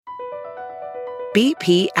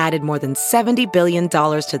BP added more than $70 billion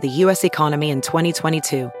to the U.S. economy in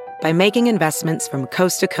 2022 by making investments from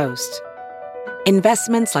coast to coast.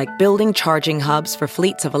 Investments like building charging hubs for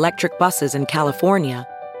fleets of electric buses in California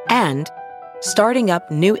and starting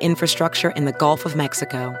up new infrastructure in the Gulf of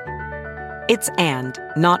Mexico. It's and,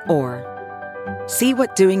 not or. See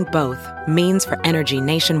what doing both means for energy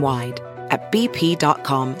nationwide at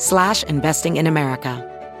bp.com/investing in America.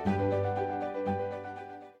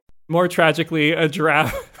 More tragically, a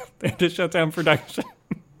giraffe had to shut down production.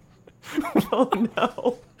 Oh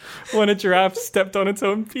no. When a giraffe stepped on its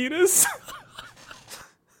own penis.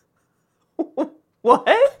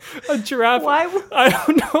 What? A giraffe. Why? I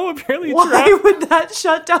don't know. Apparently, a Why giraffe. would that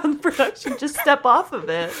shut down production? Just step off of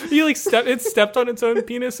it. It stepped on its own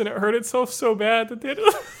penis and it hurt itself so bad that they had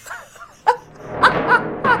to.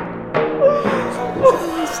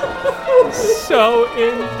 so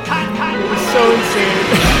insane.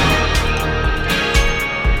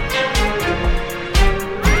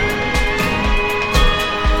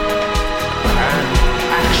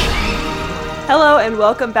 Hello and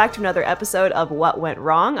welcome back to another episode of What Went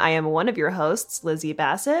Wrong. I am one of your hosts, Lizzie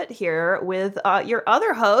Bassett, here with your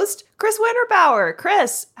other host, Chris Winterbauer.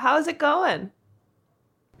 Chris, how's it going?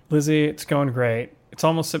 Lizzie, it's going great. It's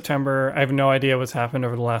almost September. I have no idea what's happened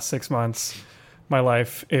over the last 6 months. My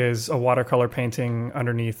life is a watercolor painting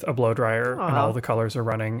underneath a blow dryer, and all the colors are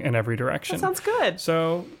running in every direction. That sounds good.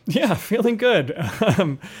 So, yeah, feeling good.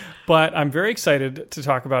 But I'm very excited to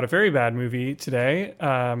talk about a very bad movie today,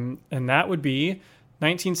 and that would be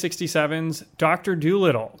 1967's Dr.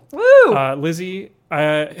 Dolittle. Woo! Lizzie,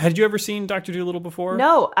 had you ever seen Dr. Dolittle before?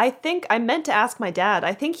 No, I meant to ask my dad.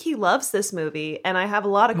 I think he loves this movie, and I have a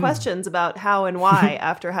lot of questions about how and why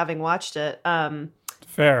after having watched it.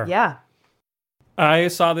 Fair. Yeah. I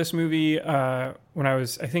saw this movie when I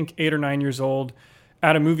was, I think, 8 or 9 years old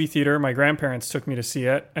at a movie theater. My grandparents took me to see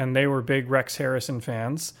it, and they were big Rex Harrison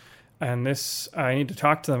fans. And I need to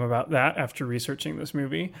talk to them about that after researching this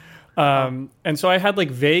movie. And so I had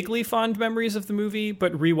like vaguely fond memories of the movie,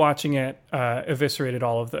 but rewatching it eviscerated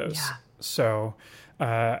all of those. Yeah. So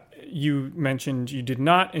you mentioned you did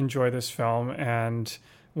not enjoy this film, and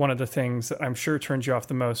one of the things that I'm sure turned you off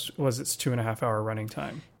the most was its 2.5 hour running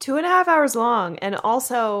time. 2.5 hours long, and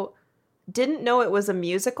also didn't know it was a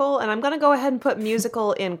musical. And I'm going to go ahead and put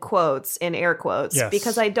musical in quotes, in air quotes, yes,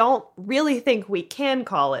 because I don't really think we can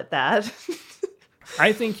call it that.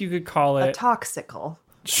 I think you could call it a toxical.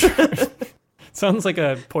 Sounds like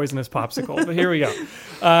a poisonous popsicle, but here we go.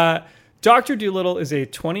 Dr. Dolittle is a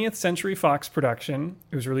 20th Century Fox production.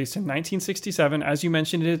 It was released in 1967. As you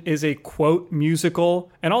mentioned, it is a, quote,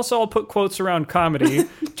 musical. And also I'll put quotes around comedy,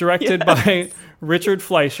 directed by Richard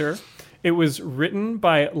Fleischer. It was written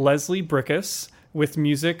by Leslie Bricusse, with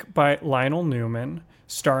music by Lionel Newman,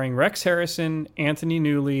 starring Rex Harrison, Anthony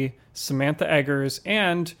Newley, Samantha Eggers,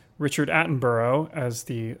 and Richard Attenborough as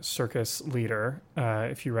the circus leader,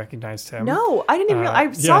 if you recognized him. No, I didn't even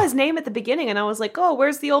realize. I saw his name at the beginning, and I was like, oh,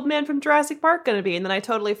 where's the old man from Jurassic Park going to be? And then I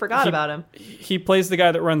totally forgot about him. He plays the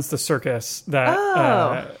guy that runs the circus that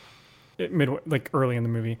early in the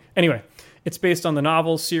movie. Anyway, it's based on the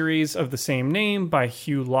novel series of the same name by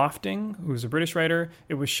Hugh Lofting, who's a British writer.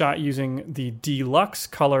 It was shot using the deluxe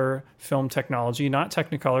color film technology, not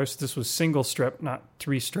Technicolor. So this was single strip, not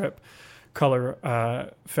 3-strip.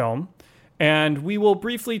 Color film. And we will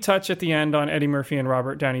briefly touch at the end on Eddie Murphy and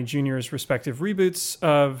Robert Downey Jr.'s respective reboots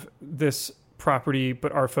of this property,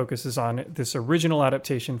 but our focus is on this original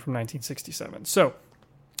adaptation from 1967. So,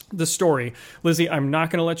 the story. Lizzie, I'm not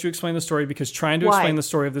going to let you explain the story because trying to explain the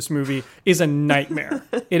story of this movie is a nightmare.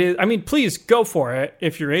 It is. I mean, please go for it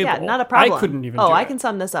if you're able. Yeah, not a problem. I couldn't even I can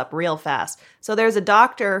sum this up real fast. So there's a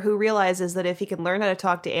doctor who realizes that if he can learn how to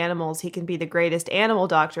talk to animals, he can be the greatest animal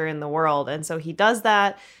doctor in the world. And so he does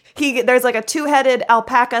that. There's like a two-headed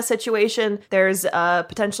alpaca situation. There's a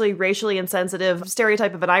potentially racially insensitive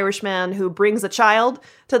stereotype of an Irishman who brings a child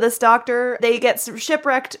to this doctor. They get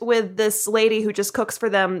shipwrecked with this lady who just cooks for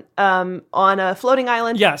them on a floating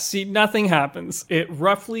island. Yeah, see, nothing happens. It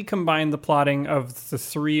roughly combined the plotting of the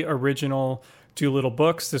 3 original Dolittle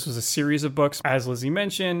books. This was a series of books. As Lizzie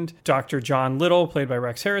mentioned, Dr. John Little, played by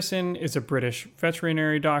Rex Harrison, is a British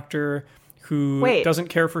veterinary doctor who doesn't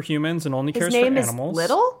care for humans and only cares for animals. His name is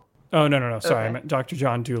Little? Oh, no. Sorry, I meant Dr.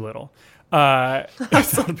 John Dolittle. I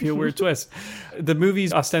thought it'd be a weird twist. The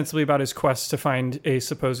movie's ostensibly about his quest to find a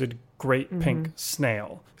supposed great pink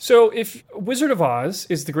snail. So if Wizard of Oz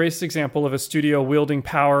is the greatest example of a studio wielding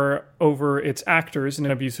power over its actors in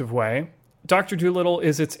an abusive way, Dr. Dolittle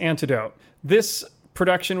is its antidote. This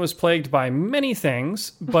Production was plagued by many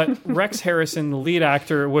things, but Rex Harrison, the lead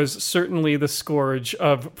actor, was certainly the scourge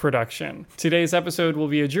of production. Today's episode will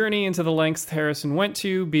be a journey into the lengths Harrison went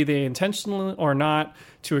to, be they intentional or not,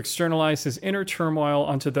 to externalize his inner turmoil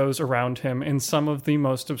onto those around him in some of the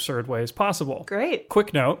most absurd ways possible. Great.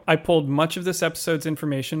 Quick note, I pulled much of this episode's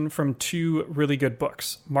information from 2 really good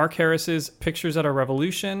books. Mark Harris's Pictures at a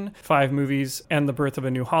Revolution, 5 Movies, and the Birth of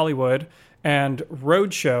a New Hollywood, and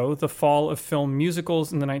Roadshow, The Fall of Film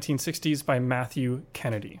Musicals in the 1960s by Matthew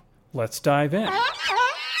Kennedy. Let's dive in.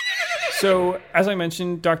 So, as I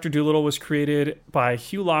mentioned, Dr. Dolittle was created by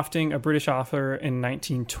Hugh Lofting, a British author, in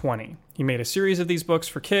 1920. He made a series of these books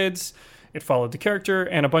for kids. It followed the character,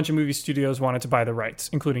 and a bunch of movie studios wanted to buy the rights,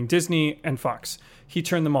 including Disney and Fox. He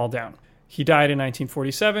turned them all down. He died in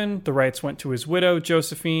 1947. The rights went to his widow,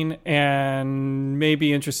 Josephine, and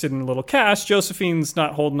maybe interested in a little cash. Josephine's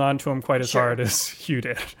not holding on to him quite as hard as Hugh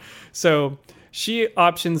did. So she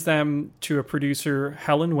options them to a producer,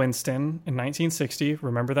 Helen Winston, in 1960.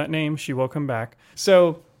 Remember that name? She will come back.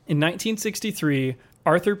 So in 1963,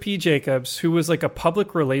 Arthur P. Jacobs, who was like a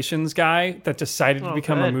public relations guy that decided to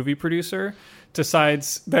become a movie producer,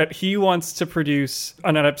 decides that he wants to produce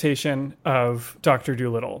an adaptation of Dr.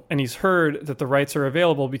 Dolittle. And he's heard that the rights are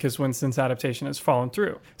available because Winston's adaptation has fallen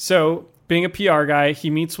through. So, being a PR guy, he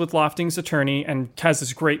meets with Lofting's attorney and has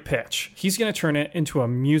this great pitch. He's going to turn it into a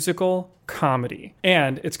musical comedy.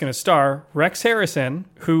 And it's going to star Rex Harrison,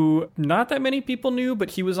 who not that many people knew,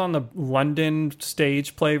 but he was on the London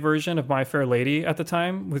stage play version of My Fair Lady at the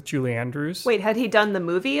time with Julie Andrews. Wait, had he done the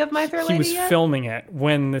movie of My Fair Lady He was yet? filming it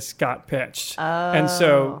when this got pitched. Oh. And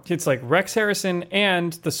so it's like Rex Harrison,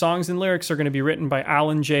 and the songs and lyrics are going to be written by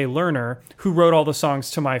Alan J. Lerner, who wrote all the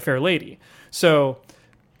songs to My Fair Lady. So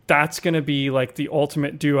that's going to be like the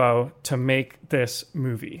ultimate duo to make this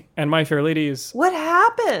movie. And My Fair Lady is... What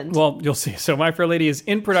happened? Well, you'll see. So My Fair Lady is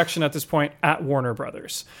in production at this point at Warner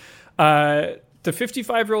Brothers. The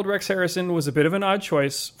 55-year-old Rex Harrison was a bit of an odd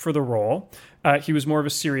choice for the role. He was more of a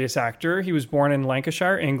serious actor. He was born in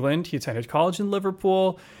Lancashire, England. He attended college in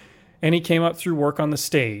Liverpool, and he came up through work on the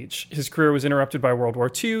stage. His career was interrupted by World War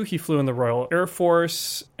II. He flew in the Royal Air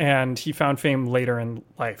Force, and he found fame later in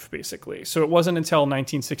life, basically. So it wasn't until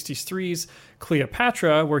 1963's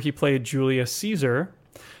Cleopatra, where he played Julius Caesar,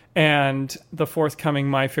 and the forthcoming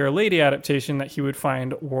My Fair Lady adaptation that he would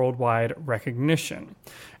find worldwide recognition.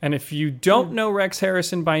 And if you don't know Rex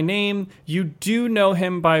Harrison by name, you do know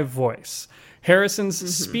him by voice.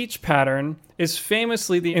 Harrison's speech pattern is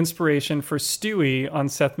famously the inspiration for Stewie on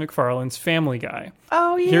Seth MacFarlane's Family Guy.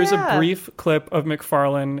 Oh, yeah. Here's a brief clip of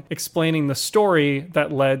MacFarlane explaining the story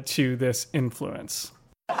that led to this influence.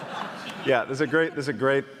 Yeah, there's a great.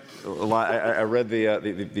 I read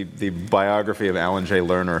the biography of Alan J.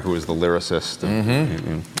 Lerner, who was the lyricist.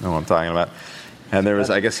 You know what I'm talking about. And there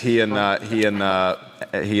was, I guess, he and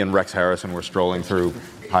Rex Harrison were strolling through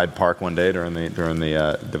Hyde Park one day during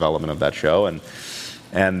the development of that show, and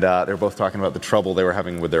they were both talking about the trouble they were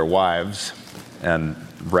having with their wives. And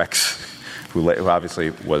Rex, who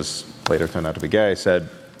obviously was later turned out to be gay, said,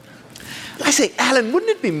 I say, Alan, wouldn't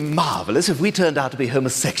it be marvelous if we turned out to be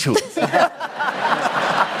homosexuals?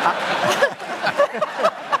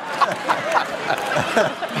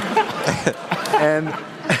 and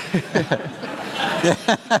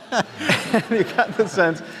you got the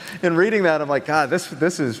sense in reading that, I'm like, God,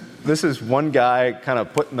 this is one guy kind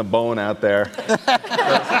of putting the bone out there, so to speak.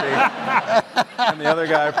 And the other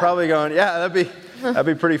guy probably going, yeah, that'd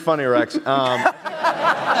be pretty funny, Rex. This is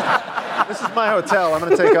my hotel. I'm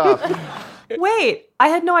going to take off. Wait, I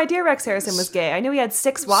had no idea Rex Harrison was gay. I knew he had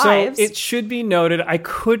 6 wives. So it should be noted, I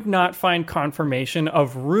could not find confirmation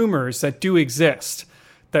of rumors that do exist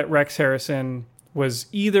that Rex Harrison was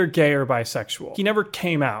either gay or bisexual. He never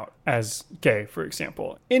came out as gay, for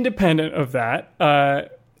example. Independent of that,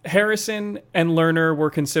 Harrison and Lerner were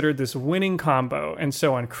considered this winning combo. And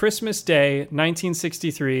so on Christmas Day,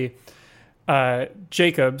 1963,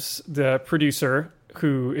 Jacobs, the producer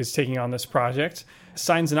who is taking on this project,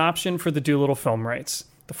 signs an option for the Dolittle film rights.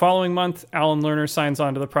 The following month, Alan Lerner signs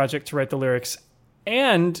on to the project to write the lyrics,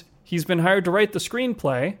 and he's been hired to write the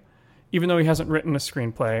screenplay, even though he hasn't written a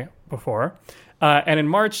screenplay before. And in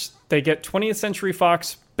March, they get 20th Century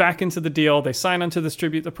Fox back into the deal. They sign on to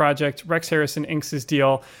distribute the project. Rex Harrison inks his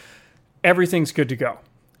deal. Everything's good to go.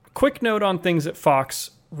 Quick note on things at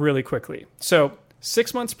Fox really quickly. So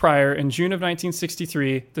 6 months prior, in June of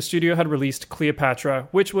 1963, the studio had released Cleopatra,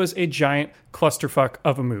 which was a giant clusterfuck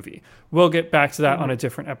of a movie. We'll get back to that on a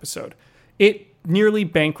different episode. It nearly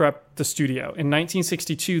bankrupted the studio. In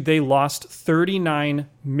 1962, they lost $39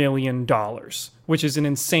 million, which is an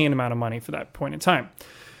insane amount of money for that point in time.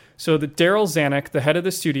 So the Daryl Zanuck, the head of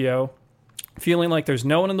the studio, feeling like there's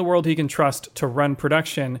no one in the world he can trust to run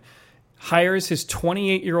production, hires his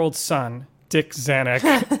 28-year-old son, Dick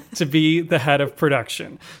Zanuck, to be the head of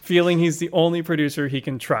production, feeling he's the only producer he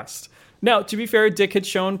can trust. Now, to be fair, Dick had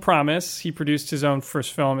shown promise. He produced his own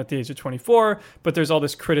first film at the age of 24, but there's all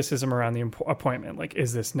this criticism around the appointment. Like,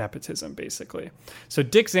 is this nepotism, basically? So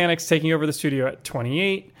Dick Zanuck's taking over the studio at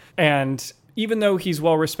 28, and even though he's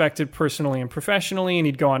well-respected personally and professionally, and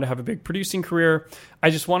he'd go on to have a big producing career, I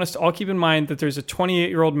just want us to all keep in mind that there's a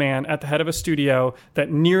 28-year-old man at the head of a studio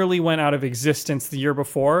that nearly went out of existence the year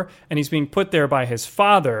before, and he's being put there by his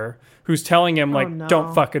father, who's telling him,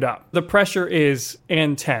 don't fuck it up. The pressure is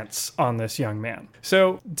intense on this young man.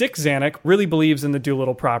 So Dick Zanuck really believes in the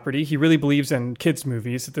Dolittle property. He really believes in kids'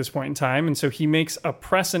 movies at this point in time. And so he makes a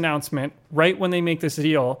press announcement right when they make this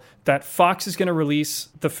deal that Fox is going to release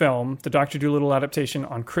the film, the Dr. Dolittle adaptation,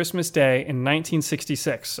 on Christmas Day in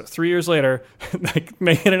 1966. So 3 years later,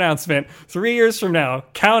 make an announcement. 3 years from now,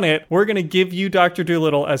 count it, we're going to give you Dr.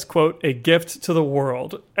 Dolittle as, quote, a gift to the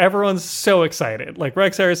world. Everyone's so excited. Like,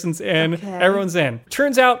 Rex Harrison's in, everyone's in.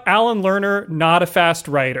 Turns out Alan Lerner, not a fast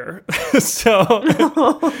writer. So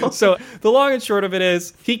the long and short of it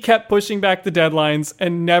is, he kept pushing back the deadlines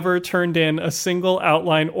and never turned in a single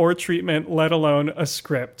outline or treatment, let alone a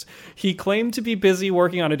script. He claimed to be busy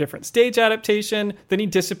working on a different stage adaptation. Then he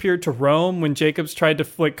disappeared to Rome when Jacobs tried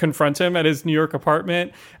to confront him at his New York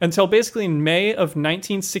apartment, until basically in May of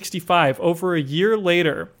 1965, over a year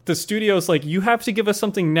later, the studio's like, you have to give us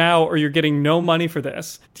something now or you're getting no money for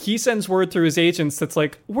this. He sends word through his agents that's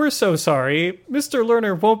like, we're so sorry. Mr.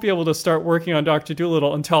 Lerner won't be able to start working on Dr.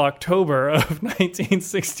 Dolittle until October of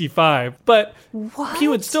 1965. But he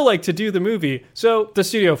would still like to do the movie. So the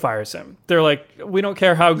studio fires him. They're like, we don't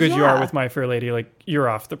care how good you are with My Fair Lady. Like, you're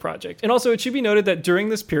off the project. And also, it should be noted that during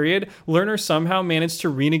this period, Lerner somehow managed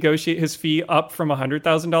to renegotiate his fee up from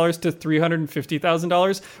 $100,000 to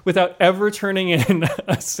 $350,000 without ever turning in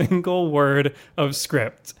a single word of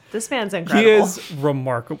script. This man's incredible. He is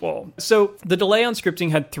remarkable. So the delay on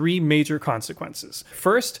scripting had three major consequences.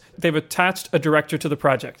 First, they've attached a director to the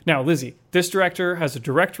project. Now, Lizzie, this director has a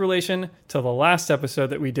direct relation to the last episode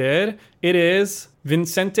that we did. It is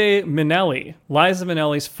Vincente Minnelli, Liza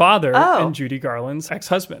Minnelli's father and Judy Garland's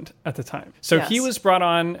ex-husband at the time. So he was brought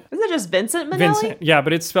on... Is it just Vincent Minnelli? Vincent, yeah,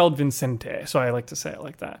 but it's spelled Vincente, so I like to say it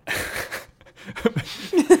like that.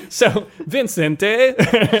 So Vincente.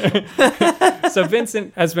 So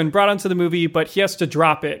Vincent has been brought onto the movie, but he has to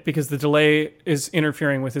drop it because the delay is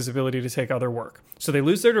interfering with his ability to take other work. So they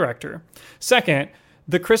lose their director. Second,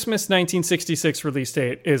 the Christmas 1966 release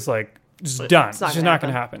date is just done. It's just not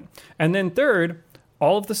going to happen. And then third,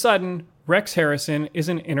 all of a sudden, Rex Harrison is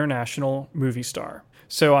an international movie star.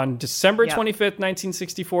 So on December 25th,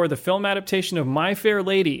 1964, the film adaptation of My Fair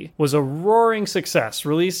Lady was a roaring success,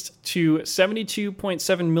 released to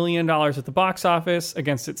 $72.7 million at the box office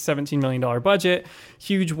against its $17 million budget.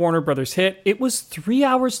 Huge Warner Brothers hit. It was 3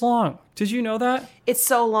 hours long. Did you know that? It's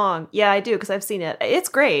so long. Yeah, I do, because I've seen it. It's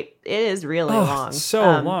great. It is really long.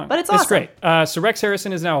 So long. But it's awesome. It's great. So Rex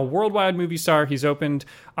Harrison is now a worldwide movie star. He's opened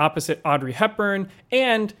opposite Audrey Hepburn,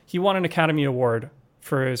 and he won an Academy Award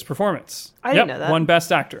for his performance. I didn't know that. Won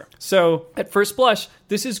Best Actor. So at first blush,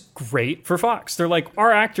 this is great for Fox. They're like,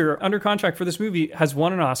 our actor under contract for this movie has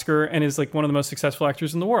won an Oscar and is one of the most successful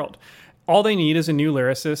actors in the world. All they need is a new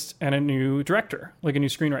lyricist and a new director, a new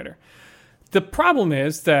screenwriter. The problem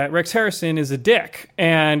is that Rex Harrison is a dick,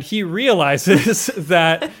 and he realizes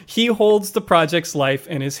that he holds the project's life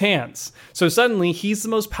in his hands. So suddenly, he's the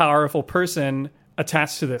most powerful person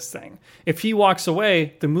attached to this thing. If he walks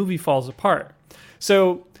away, the movie falls apart.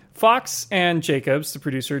 So Fox and Jacobs, the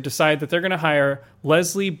producer, decide that they're going to hire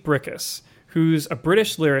Leslie Bricusse, who's a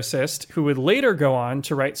British lyricist who would later go on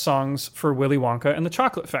to write songs for Willy Wonka and the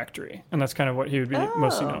Chocolate Factory. And that's kind of what he would be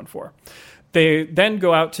mostly known for. They then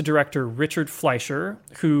go out to director Richard Fleischer,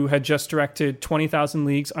 who had just directed 20,000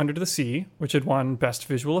 Leagues Under the Sea, which had won Best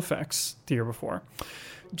Visual Effects the year before.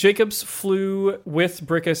 Jacobs flew with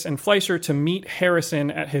Bricusse and Fleischer to meet Harrison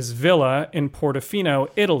at his villa in Portofino,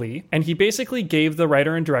 Italy, and he basically gave the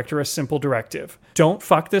writer and director a simple directive. Don't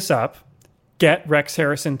fuck this up. Get Rex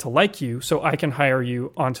Harrison to like you so I can hire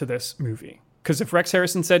you onto this movie. Because if Rex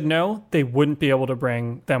Harrison said no, they wouldn't be able to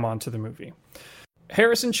bring them onto the movie.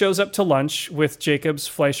 Harrison shows up to lunch with Jacobs,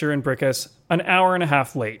 Fleischer, and Bricusse an hour and a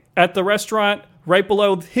half late at the restaurant right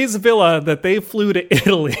below his villa that they flew to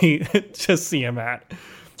Italy to see him at.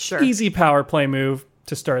 Sure. Easy power play move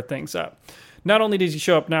to start things up. Not only does he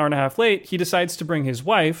show up an hour and a half late, he decides to bring his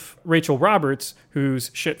wife, Rachel Roberts, who's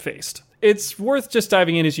shit-faced. It's worth just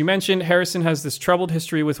diving in. As you mentioned, Harrison has this troubled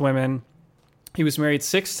history with women. He was married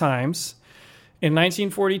 6 times. In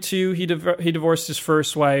 1942, he divorced his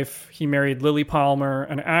first wife. He married Lily Palmer,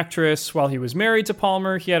 an actress. While he was married to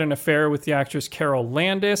Palmer, he had an affair with the actress Carol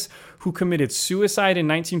Landis, who committed suicide in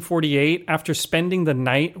 1948 after spending the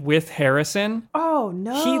night with Harrison. Oh,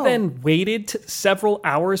 no. He then waited several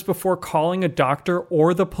hours before calling a doctor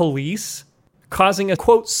or the police, causing a,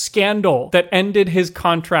 quote, scandal that ended his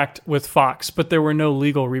contract with Fox, but there were no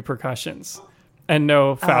legal repercussions. And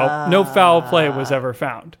no foul play was ever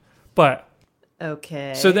found. But...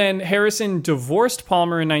 Okay. So then Harrison divorced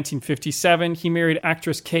Palmer in 1957. He married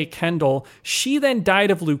actress Kay Kendall. She then died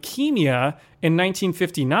of leukemia in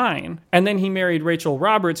 1959. And then he married Rachel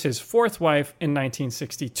Roberts, his 4th wife, in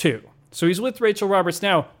 1962. So he's with Rachel Roberts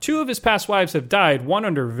now. 2 of his past wives have died, one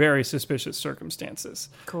under very suspicious circumstances.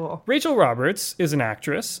 Cool. Rachel Roberts is an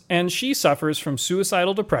actress, and she suffers from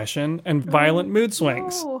suicidal depression and violent mood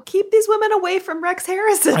swings. Oh, keep these women away from Rex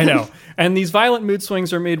Harrison. I know. And these violent mood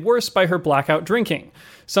swings are made worse by her blackout drinking.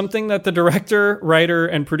 Something that the director, writer,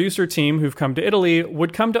 and producer team who've come to Italy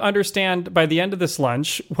would come to understand by the end of this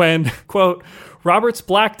lunch when, quote, Roberts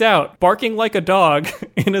blacked out, barking like a dog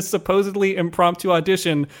in a supposedly impromptu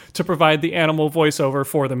audition to provide the animal voiceover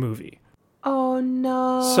for the movie. Oh,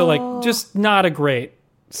 no. So, like, just not a great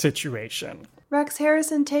situation. Rex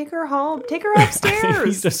Harrison, take her home. Take her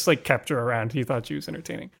upstairs. He just, like, kept her around. He thought she was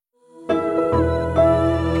entertaining.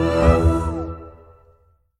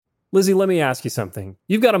 Lizzie, let me ask you something.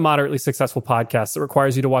 You've got a moderately successful podcast that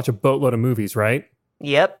requires you to watch a boatload of movies, right?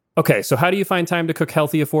 Yep. Okay, so how do you find time to cook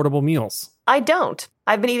healthy, affordable meals? I don't.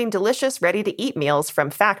 I've been eating delicious, ready-to-eat meals from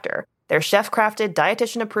Factor. They're chef-crafted,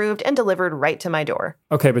 dietitian-approved, and delivered right to my door.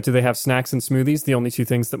 Okay, but do they have snacks and smoothies, the only 2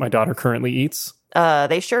 things that my daughter currently eats?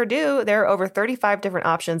 They sure do. There are over 35 different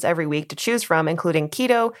options every week to choose from, including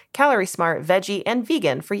keto, calorie smart, veggie, and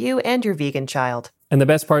vegan for you and your vegan child. And the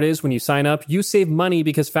best part is, when you sign up, you save money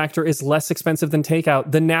because Factor is less expensive than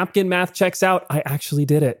takeout. The napkin math checks out. I actually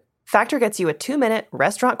did it. Factor gets you a 2-minute,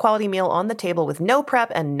 restaurant-quality meal on the table with no prep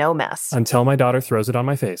and no mess. Until my daughter throws it on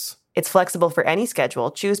my face. It's flexible for any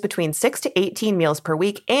schedule. Choose between 6 to 18 meals per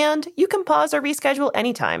week, and you can pause or reschedule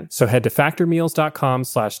anytime. So head to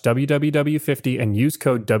factormeals.com/WWW50 and use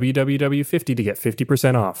code WWW50 to get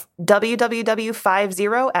 50% off.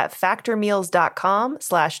 WWW50 at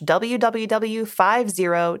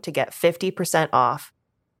factormeals.com/WWW50 to get 50% off.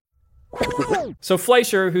 So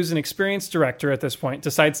Fleischer, who's an experienced director at this point,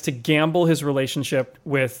 decides to gamble his relationship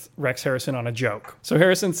with Rex Harrison on a joke. So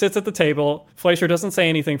Harrison sits at the table. Fleischer doesn't say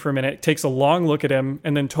anything for a minute, takes a long look at him,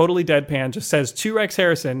 and then totally deadpan just says to Rex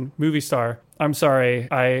Harrison, movie star, "I'm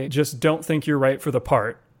sorry, I just don't think you're right for the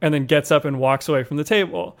part," and then gets up and walks away from the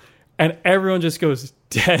table. And everyone just goes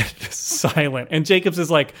dead silent. And Jacobs is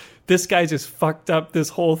like, this guy just fucked up this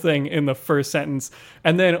whole thing in the first sentence.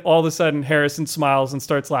 And then all of a sudden, Harrison smiles and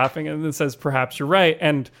starts laughing and then says, perhaps you're right.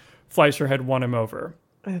 And Fleischer had won him over.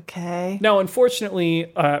 Okay. Now,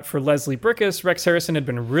 unfortunately for Leslie Bricusse, Rex Harrison had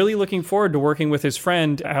been really looking forward to working with his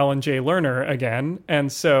friend Alan J. Lerner again.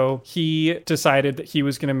 And so he decided that he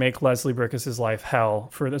was going to make Leslie Bricusse's life hell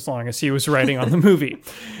for as long as he was writing on the movie.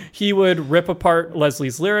 He would rip apart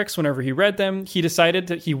Leslie's lyrics whenever he read them. He decided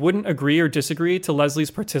that he wouldn't agree or disagree to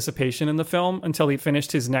Leslie's participation in the film until he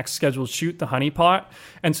finished his next scheduled shoot, The Honey Pot.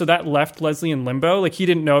 And so that left Leslie in limbo. Like, he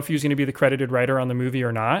didn't know if he was going to be the credited writer on the movie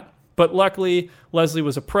or not. But luckily, Leslie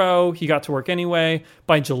was a pro. He got to work anyway.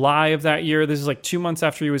 By July of that year, this is like 2 months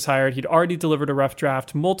after he was hired, he'd already delivered a rough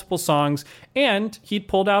draft, multiple songs, and he'd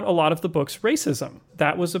pulled out a lot of the book's racism.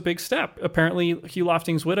 That was a big step. Apparently, Hugh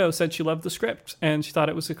Lofting's widow said she loved the script, and she thought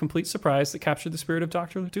it was a complete surprise that captured the spirit of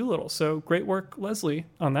Dr. Dolittle. So great work, Leslie,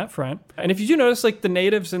 on that front. And if you do notice, like, the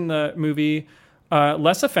natives in the movie...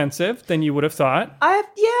 less offensive than you would have thought.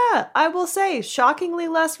 I will say, shockingly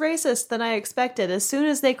less racist than I expected. As soon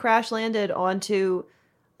as they crash landed onto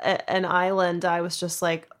an island, I was just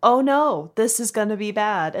like, oh no, this is going to be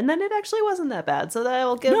bad. And then it actually wasn't that bad. So I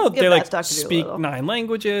will give they that like to Dr. speak Dolittle. 9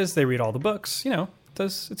 languages. They read all the books. You know,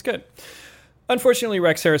 it's good. Unfortunately,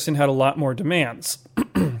 Rex Harrison had a lot more demands.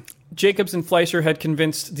 Jacobs and Fleischer had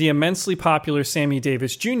convinced the immensely popular Sammy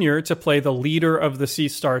Davis Jr. to play the leader of the Sea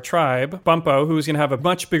Star tribe, Bumpo, who was going to have a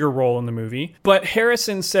much bigger role in the movie. But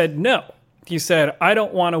Harrison said no. He said, I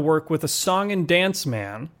don't want to work with a song and dance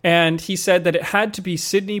man. And he said that it had to be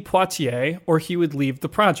Sidney Poitier or he would leave the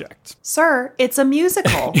project. Sir, it's a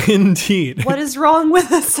musical. Indeed. What is wrong with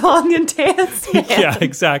a song and dance man? Yeah,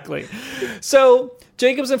 exactly. So...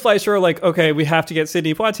 Jacobs and Fleischer are like, okay, we have to get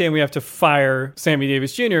Sidney Poitier and we have to fire Sammy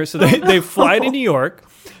Davis Jr. So they fly to New York.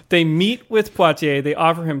 They meet with Poitier. They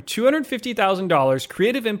offer him $250,000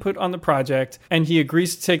 creative input on the project, and he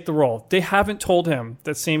agrees to take the role. They haven't told him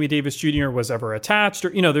that Sammy Davis Jr. was ever attached,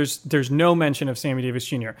 or there's no mention of Sammy Davis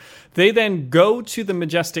Jr. They then go to the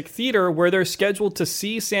Majestic Theater, where they're scheduled to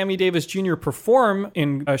see Sammy Davis Jr. perform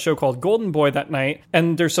in a show called Golden Boy that night,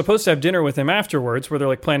 and they're supposed to have dinner with him afterwards, where they're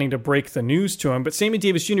like planning to break the news to him. But Sammy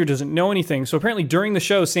Davis Jr. doesn't know anything, so apparently during the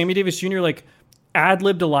show, Sammy Davis Jr.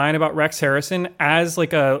 ad-libbed a line about Rex Harrison as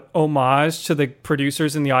like a homage to the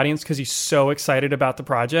producers in the audience because he's so excited about the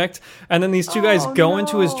project. And then these two guys go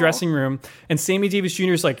into his dressing room, and Sammy Davis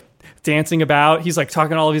Jr. is like dancing about. He's like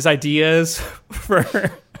talking all of his ideas for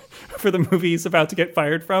the movie he's about to get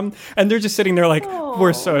fired from, and they're just sitting there like,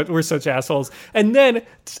 we're such assholes. And then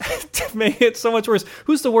to make it so much worse,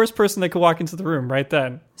 who's the worst person that could walk into the room right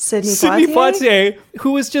then? Sidney Poitier,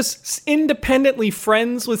 who is just independently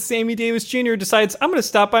friends with Sammy Davis Jr., decides, I'm going to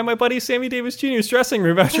stop by my buddy Sammy Davis Jr.'s dressing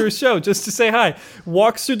room after his show just to say hi.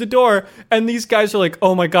 Walks through the door, and these guys are like,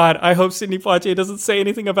 oh my God, I hope Sidney Poitier doesn't say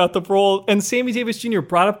anything about the role. And Sammy Davis Jr.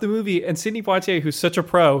 brought up the movie, and Sidney Poitier, who's such a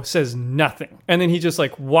pro, says nothing. And then he just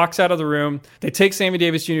like walks out of the room. They take Sammy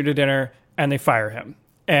Davis Jr. to dinner, and they fire him.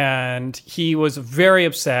 And he was very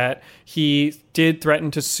upset. He did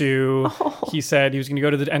threaten to sue. He said he was going to go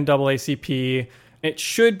to the NAACP. It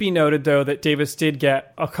should be noted, though, that Davis did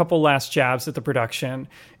get a couple last jabs at the production.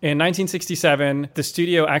 In 1967, the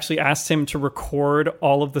studio actually asked him to record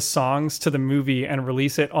all of the songs to the movie and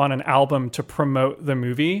release it on an album to promote the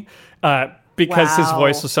movie. Because his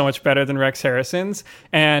voice was so much better than Rex Harrison's.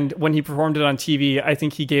 And when he performed it on TV, I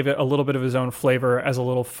think he gave it a little bit of his own flavor as a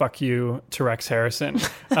little fuck you to Rex Harrison.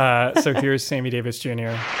 So here's Sammy Davis Jr.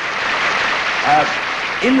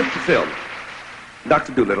 In the film,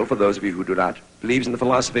 Dr. Dolittle, for those of you who do not, believes in the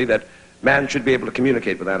philosophy that man should be able to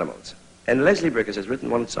communicate with animals. And Leslie Bricusse has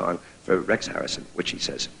written one song for Rex Harrison, which he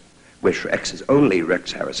says, which Rex is only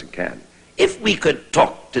Rex Harrison can. If we could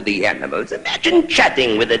talk to the animals, imagine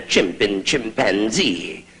chatting with a chimp and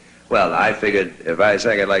chimpanzee. Well, I figured if I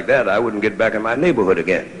sang it like that, I wouldn't get back in my neighborhood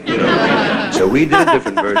again, you know. So we did a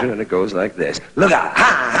different version, and it goes like this. Look out,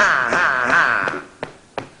 ha, ha, ha, ha.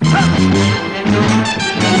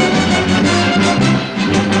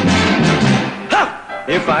 Ha!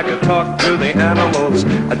 If I could talk to the animals,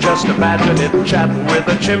 I just imagine it chatting with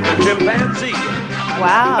a chimp and chimpanzee.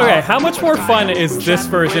 Wow. Okay, how much more fun is this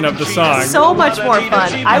version of the song? So much more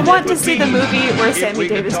fun. I want to see the movie where Sammy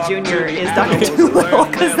Davis Jr. is Dr. Dolittle,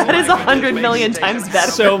 because that is 100 million times better.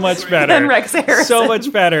 So much better. Than Rex Harrison. So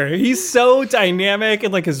much better. He's so dynamic,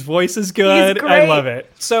 and like his voice is good. He's great. I love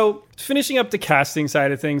it. So finishing up the casting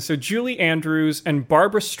side of things, so Julie Andrews and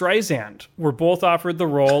Barbara Streisand were both offered the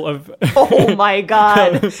role of... Oh my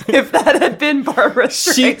God. If that had been Barbara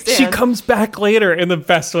Streisand. She comes back later in the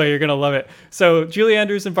best way. You're going to love it. So Julie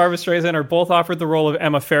Andrews and Barbara Streisand are both offered the role of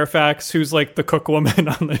Emma Fairfax, who's like the cook woman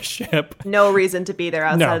on the ship. No reason to be there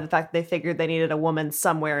outside of the fact that they figured they needed a woman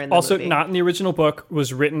somewhere in the movie. Also, not in the original book,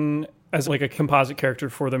 was written as like a composite character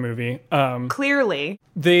for the movie. Clearly.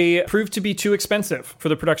 They proved to be too expensive for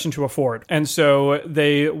the production to afford. And so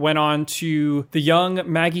they went on to the young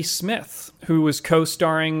Maggie Smith, who was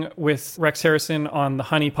co-starring with Rex Harrison on The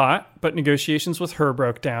Honey Pot, but negotiations with her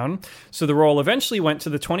broke down. So the role eventually went to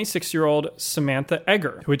the 26-year-old Samantha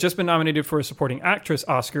Eggar, who had just been nominated for a supporting actress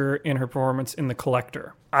Oscar in her performance in The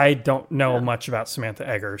Collector. I don't know much about Samantha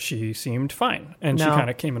Eggar. She seemed fine, and she kind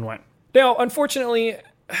of came and went. Now, unfortunately,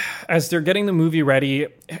 as they're getting the movie ready,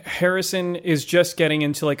 Harrison is just getting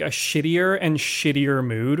into like a shittier and shittier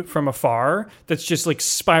mood from afar that's just like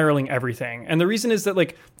spiraling everything. And the reason is that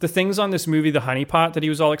like the things on this movie, The Honey Pot, that he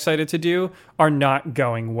was all excited to do are not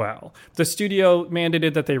going well. The studio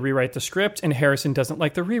mandated that they rewrite the script, and Harrison doesn't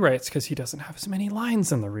like the rewrites because he doesn't have as many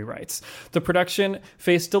lines in the rewrites. The production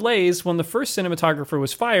faced delays when the first cinematographer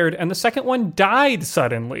was fired and the second one died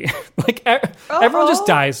suddenly. Like everyone just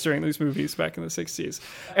dies during these movies back in the 60s.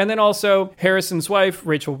 And then also, Harrison's wife,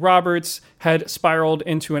 Rachel Roberts, had spiraled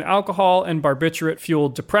into an alcohol and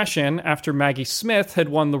barbiturate-fueled depression after Maggie Smith had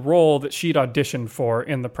won the role that she'd auditioned for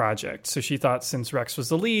in the project. So she thought since Rex was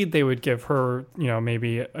the lead, they would give her,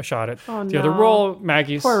 maybe a shot at the other role.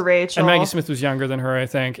 Poor Rachel. And Maggie Smith was younger than her, I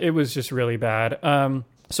think. It was just really bad.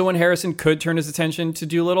 So when Harrison could turn his attention to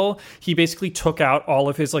Dolittle, he basically took out all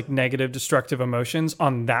of his like negative, destructive emotions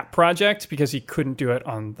on that project because he couldn't do it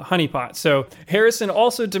on The Honey Pot. So Harrison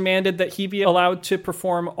also demanded that he be allowed to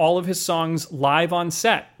perform all of his songs live on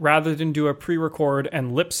set rather than do a pre-record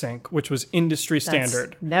and lip sync, which was industry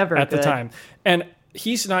standard never at good. the time. And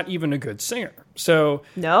he's not even a good singer. So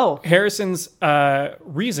No. Harrison's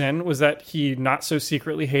reason was that he not so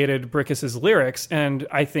secretly hated Brickus's lyrics, and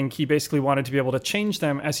I think he basically wanted to be able to change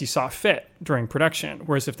them as he saw fit during production,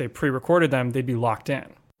 whereas if they pre-recorded them, they'd be locked in.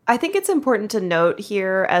 I think it's important to note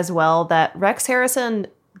here as well that Rex Harrison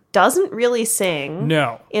doesn't really sing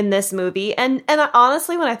in this movie. And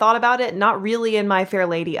honestly, when I thought about it, not really in My Fair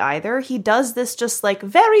Lady either. He does this just like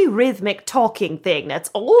very rhythmic talking thing that's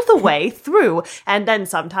all the way through. And then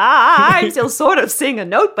sometimes he'll sort of sing a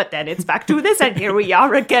note, but then it's back to this, and here we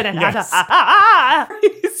are again. And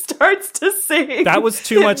he starts to sing. That was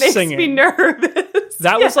too much singing. It makes me nervous.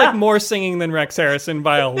 That was like more singing than Rex Harrison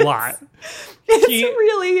by a lot. It's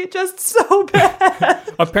really just so bad.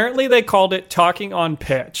 Apparently they called it talking on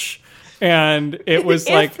pitch. And it was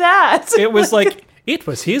like that. It was like it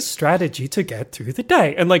was his strategy to get through the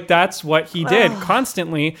day. And like that's what he did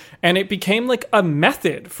constantly. And it became like a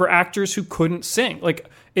method for actors who couldn't sing. Like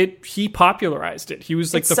he popularized it. He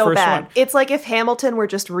was like the so first bad. one. It's like if Hamilton were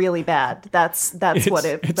just really bad. That's what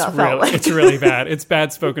it felt like. It's really bad. It's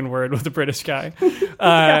bad spoken word with a British guy.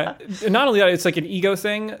 Not only that, it's like an ego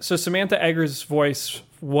thing. So Samantha Egger's voice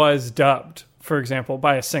was dubbed, for example,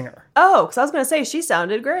 by a singer. Oh, because I was going to say she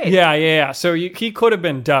sounded great. Yeah. So he could have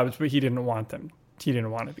been dubbed, but he didn't want them. He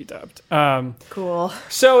didn't want to be dubbed. Cool.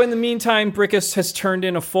 So in the meantime, Brickus has turned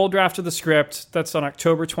in a full draft of the script. That's on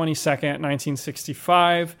October 22nd,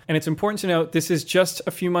 1965. And it's important to note, this is just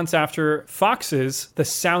a few months after Fox's The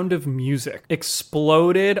Sound of Music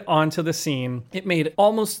exploded onto the scene. It made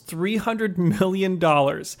almost $300 million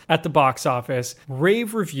at the box office.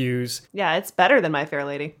 Rave reviews. Yeah, it's better than My Fair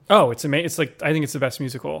Lady. Oh, it's amazing. It's like, I think it's the best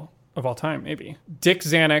musical of all time, maybe. Dick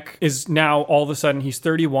Zanuck is now, all of a sudden, he's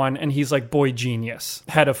 31, and he's like boy genius,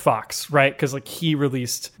 head of Fox, right? Because like he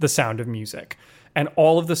released The Sound of Music. And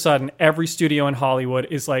all of a sudden, every studio in Hollywood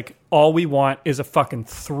is like, all we want is a fucking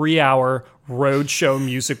 3-hour roadshow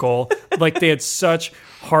musical. Like they had such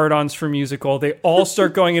hard-ons for musical. They all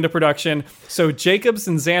start going into production. So Jacobs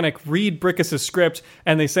and Zanuck read Brickus' script,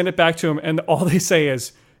 and they send it back to him, and all they say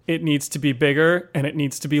is, it needs to be bigger and it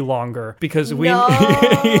needs to be longer because we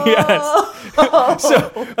yes.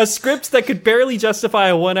 So a script that could barely justify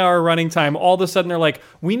a 1 hour running time, all of a sudden they're like,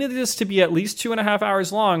 we need this to be at least 2.5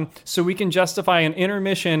 hours long so we can justify an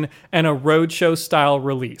intermission and a roadshow style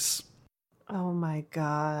release. Oh my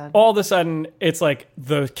God. All of a sudden, it's like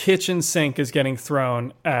the kitchen sink is getting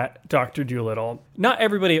thrown at Dr. Dolittle. Not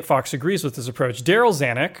everybody at Fox agrees with this approach. Daryl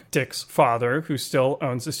Zanuck, Dick's father, who still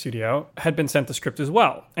owns the studio, had been sent the script as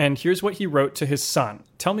well. And here's what he wrote to his son.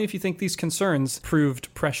 Tell me if you think these concerns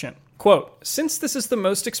proved prescient. Quote, since this is the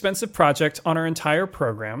most expensive project on our entire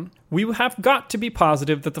program, we have got to be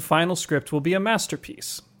positive that the final script will be a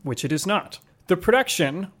masterpiece, which it is not. The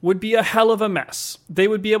production would be a hell of a mess. They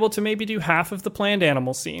would be able to maybe do half of the planned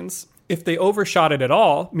animal scenes. If they overshot it at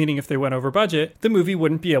all, meaning if they went over budget, the movie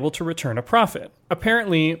wouldn't be able to return a profit.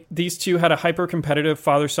 Apparently, these two had a hyper-competitive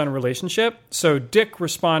father-son relationship, so Dick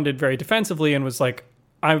responded very defensively and was like,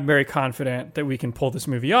 I'm very confident that we can pull this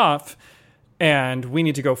movie off, and we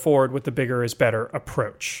need to go forward with the bigger is better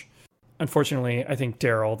approach. Unfortunately, I think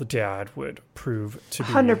Daryl, the dad, would prove to be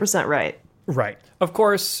 100% right. Right. Of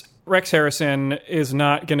course, Rex Harrison is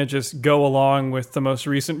not going to just go along with the most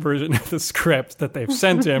recent version of the script that they've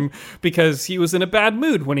sent him because he was in a bad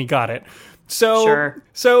mood when he got it.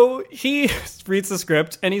 So he reads the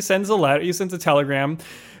script and he sends a letter. He sends a telegram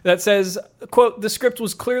that says, quote, the script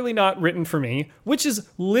was clearly not written for me, which is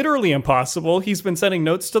literally impossible. He's been sending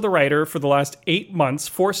notes to the writer for the last 8 months,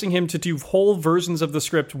 forcing him to do whole versions of the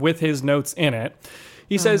script with his notes in it.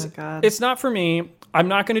 He says, it's not for me. I'm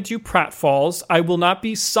not going to do pratfalls. I will not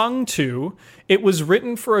be sung to. It was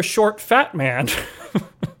written for a short fat man.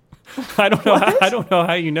 I don't know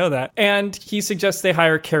how you know that. And he suggests they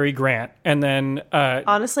hire Cary Grant. And then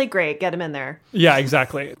honestly, great. Get him in there. Yeah,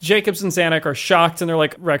 exactly. Jacobs and Zanuck are shocked and they're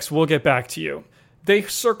like, Rex, we'll get back to you. They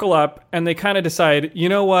circle up and they kind of decide, you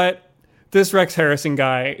know what? This Rex Harrison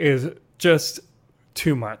guy is just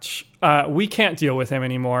too much. We can't deal with him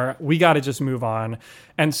anymore. We got to just move on.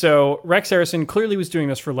 And so Rex Harrison clearly was doing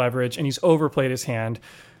this for leverage, and he's overplayed his hand.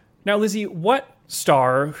 Now, Lizzie, what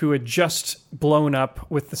star who had just blown up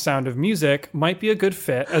with The Sound of Music might be a good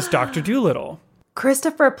fit as Dr. Dolittle?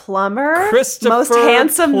 Christopher Plummer? Most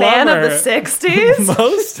handsome man of the 60s?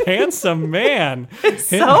 Most handsome man.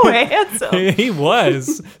 So handsome. He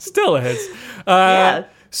was. Still is. Yeah.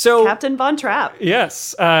 So Captain Von Trapp.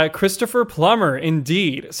 Yes, Christopher Plummer,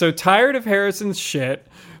 indeed. So tired of Harrison's shit,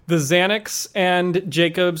 the Zanucks and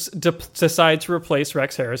Jacobs decide to replace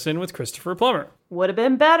Rex Harrison with Christopher Plummer. Would have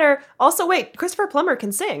been better. Also, wait, Christopher Plummer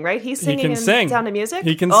can sing, right? He's singing in Sound of Music?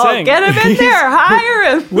 He can sing. Get him in there.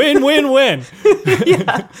 Hire him. Win, win, win.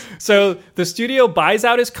 Yeah. So the studio buys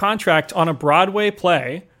out his contract on a Broadway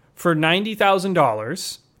play for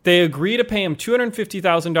 $90,000. They agree to pay him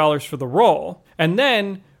 $250,000 for the role. And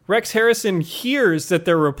then Rex Harrison hears that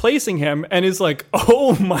they're replacing him and is like,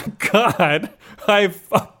 oh my God, I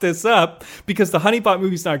fucked this up, because the Honeypot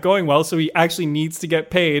movie's not going well, so he actually needs to get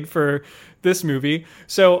paid for this movie.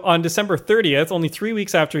 So on December 30th, only 3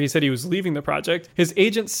 weeks after he said he was leaving the project, his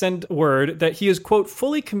agents send word that he is, quote,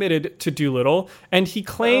 fully committed to Dolittle, and he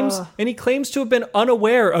claims to have been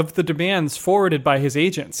unaware of the demands forwarded by his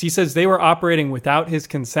agents. He says they were operating without his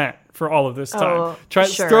consent for all of this time.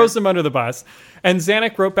 Throws them under the bus. And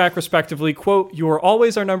Zanuck wrote back respectively, quote, "You were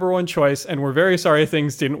always our number one choice, and we're very sorry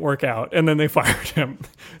things didn't work out." And then they fired him.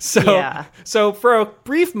 So for a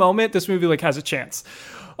brief moment, this movie has a chance.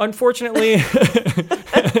 Unfortunately,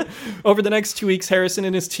 over the next 2 weeks, Harrison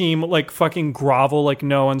and his team fucking grovel like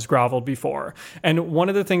no one's groveled before. And one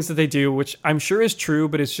of the things that they do, which I'm sure is true,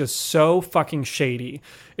 but it's just so fucking shady,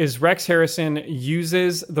 is Rex Harrison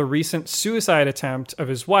uses the recent suicide attempt of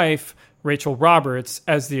his wife, Rachel Roberts,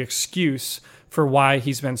 as the excuse for why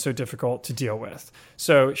he's been so difficult to deal with.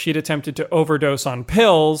 So she'd attempted to overdose on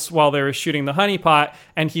pills while they were shooting the Honeypot,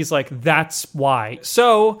 and he's like, that's why.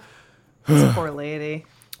 So this poor lady.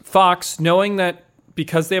 Fox, knowing that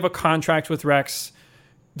because they have a contract with Rex,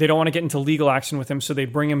 they don't want to get into legal action with him, so they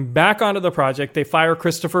bring him back onto the project. They fire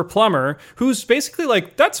Christopher Plummer, who's basically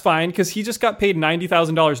that's fine, because he just got paid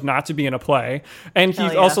 $90,000 not to be in a play, and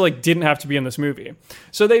he also didn't have to be in this movie.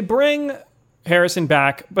 So they bring Harrison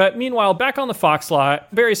back, but meanwhile, back on the Fox lot,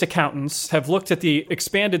 various accountants have looked at the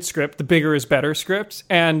expanded script, the bigger is better script,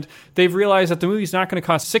 and they've realized that the movie's not going to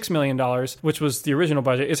cost $6 million, which was the original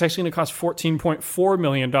budget. It's actually going to cost $14.4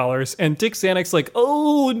 million. And Dick Zanuck's like,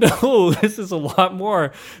 oh no, this is a lot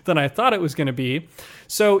more than I thought it was going to be.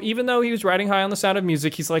 So even though he was riding high on the Sound of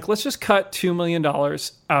Music, he's like, let's just cut $2 million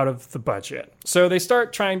out of the budget. So they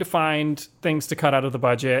start trying to find things to cut out of the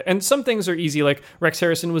budget. And some things are easy, like Rex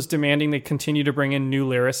Harrison was demanding they continue to bring in new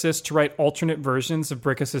lyricists to write alternate versions of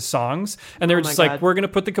Brickus' songs. And they were just like, we're going to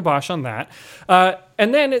put the kibosh on that.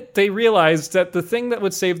 And then they realized that the thing that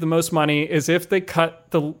would save the most money is if they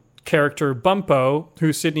cut the character Bumpo,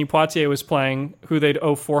 who Sidney Poitier was playing, who they'd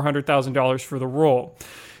owe $400,000 for the role.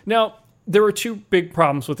 Now, there were two big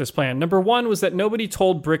problems with this plan. Number one was that nobody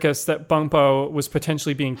told Brickus that Bumpo was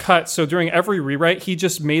potentially being cut. So during every rewrite, he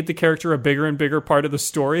just made the character a bigger and bigger part of the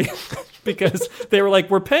story because they were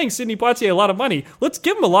like, we're paying Sidney Poitier a lot of money. Let's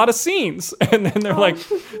give him a lot of scenes. And then they're like,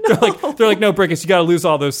 no, Brickus, you got to lose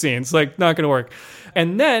all those scenes. Not going to work.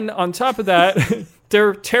 And then on top of that,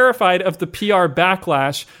 they're terrified of the PR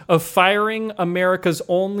backlash of firing America's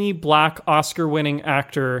only black Oscar-winning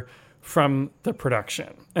actor from the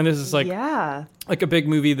production. And this is like a big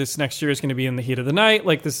movie this next year is going to be in the heat of the night.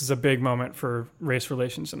 This is a big moment for race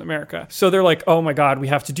relations in America. So they're like, oh my God, we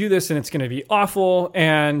have to do this and it's going to be awful.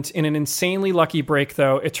 And in an insanely lucky break,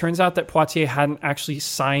 though, it turns out that Poitier hadn't actually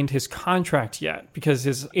signed his contract yet because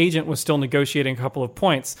his agent was still negotiating a couple of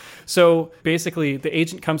points. So basically the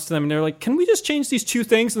agent comes to them and they're like, can we just change these two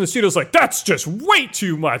things? And the studio's like, that's just way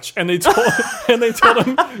too much. And they told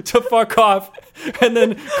him to fuck off. And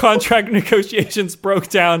then contract negotiations broke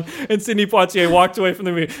down and Sidney Poitier walked away from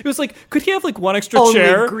the movie. It was like, could he have one extra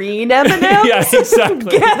chair? Only green M&Ms? Yeah,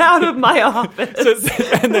 exactly. Get out of my office.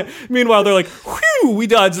 And then, meanwhile, they're like, whew, we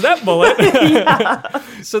dodged that bullet.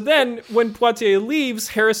 So then when Poitier leaves,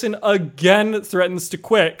 Harrison again threatens to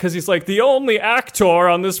quit because he's like, the only actor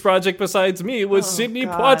on this project besides me was Sidney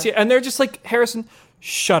Poitier. And they're just like, Harrison,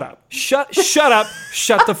 shut up. Shut up.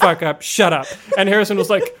 Shut the fuck up. Shut up. And Harrison was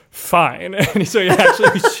like, fine. And so he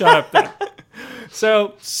actually shut up then.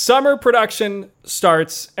 So summer production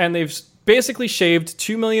starts and they've basically shaved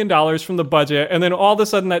 $2 million from the budget. And then all of a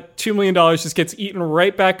sudden that $2 million just gets eaten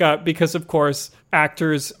right back up because, of course,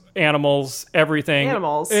 actors, animals, everything.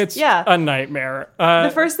 It's a nightmare.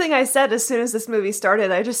 The first thing I said as soon as this movie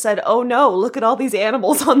started, I just said, oh no, look at all these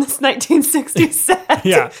animals on this 1960s set.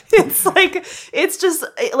 Yeah.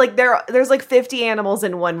 There's 50 animals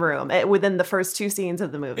in one room within the first two scenes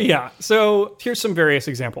of the movie. Yeah. So here's some various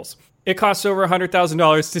examples. It costs over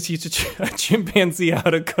 $100,000 to teach a chimpanzee how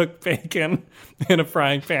to cook bacon in a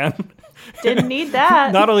frying pan. Didn't need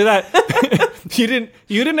that. Not only that, you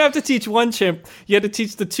didn't have to teach one chimp. You had to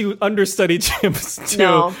teach the two understudy chimps too.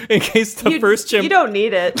 No. In case the first chimp. You don't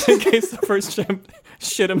need it. In case the first chimp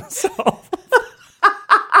shit himself.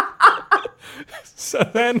 So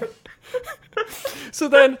then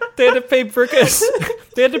they had to pay Brickus.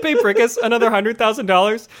 They had to pay Brickus another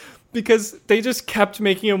 $100,000 because they just kept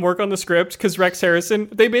making him work on the script because Rex Harrison,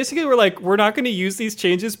 they basically were like, we're not going to use these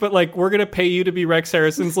changes, but like, we're going to pay you to be Rex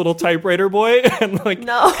Harrison's little typewriter boy. And like,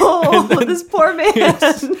 no, this poor man.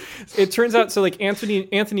 It turns out, so like Anthony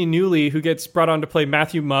Newley, who gets brought on to play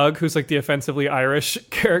Matthew Mugg, who's like the offensively Irish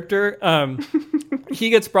character, he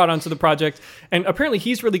gets brought onto the project, and apparently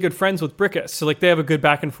he's really good friends with Brickus, so like they have a good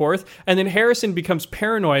back and forth. And then Harrison becomes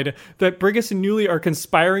paranoid that Brickus and Newley are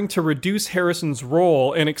conspiring to reduce Harrison's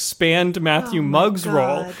role and expand Matthew Mugg's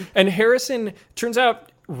role. And Harrison turns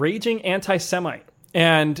out raging anti-Semite.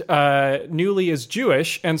 And Newley is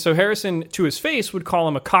Jewish, and so Harrison, to his face, would call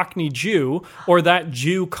him a Cockney Jew or that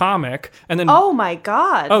Jew comic. And then, oh my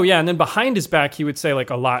God! Oh yeah, and then behind his back, he would say like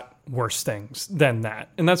a lot worse things than that.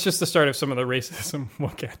 And that's just the start of some of the racism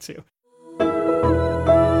we'll get to.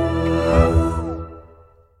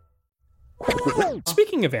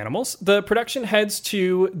 Speaking of animals, the production heads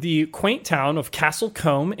to the quaint town of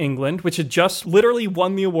Castlecombe, England, which had just literally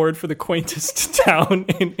won the award for the quaintest town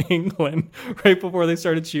in England right before they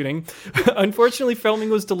started shooting. Unfortunately, filming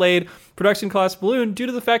was delayed. Production costs ballooned due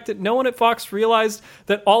to the fact that no one at Fox realized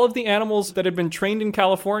that all of the animals that had been trained in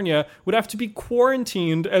California would have to be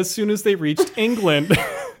quarantined as soon as they reached England.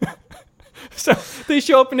 So they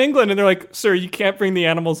show up in England and they're like, sir, you can't bring the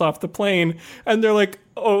animals off the plane. And they're like,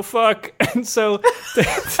 oh, fuck. And so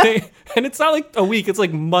and it's not like a week, it's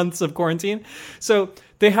like months of quarantine. So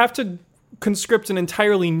they have to conscript an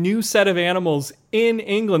entirely new set of animals in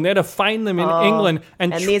England. They had to find them in England.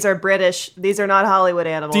 And these are British. These are not Hollywood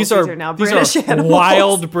animals. These are now British animals.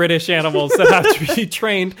 Wild British animals that have to be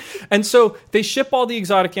trained. And so they ship all the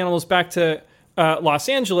exotic animals back to Los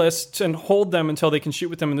Angeles and hold them until they can shoot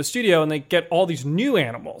with them in the studio, and they get all these new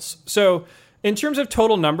animals. So in terms of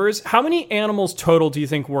total numbers, how many animals total do you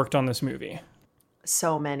think worked on this movie?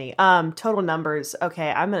 So many. Total numbers. Okay,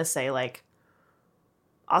 I'm going to say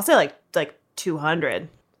I'll say like 200.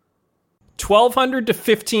 1,200 to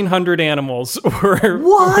 1,500 animals were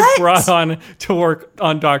brought on to work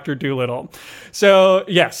on Dr. Dolittle. So,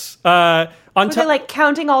 yes. Were they like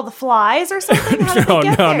counting all the flies or something? How did they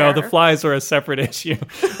get there? No. The flies are a separate issue.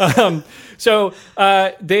 That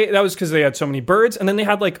was because they had so many birds, and then they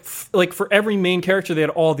had like for every main character, they had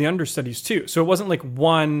all the understudies too. So it wasn't like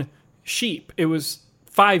one sheep; it was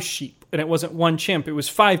 5 sheep. And it wasn't one chimp, it was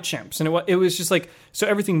 5 chimps. And it was just like, so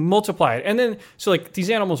everything multiplied. And then, so like these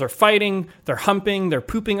animals are fighting, they're humping, they're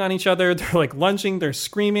pooping on each other, they're like lunging, they're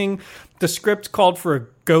screaming. The script called for a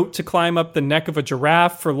goat to climb up the neck of a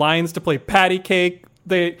giraffe, for lions to play patty cake.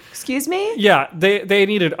 Excuse me? Yeah, they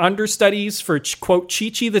needed understudies for, quote,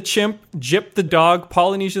 Chi-Chi the chimp, Jip the dog,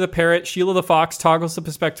 Polynesia the parrot, Sheila the fox, Toggles the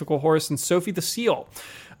bespectacled horse, and Sophie the seal.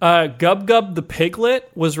 Gub Gub the piglet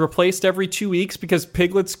was replaced every 2 weeks because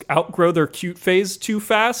piglets outgrow their cute phase too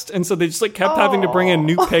fast, and so they just like kept having to bring in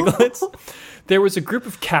new piglets. There was a group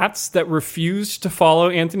of cats that refused to follow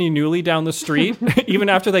Anthony Newley down the street, even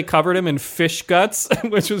after they covered him in fish guts,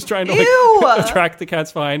 which was trying to attract the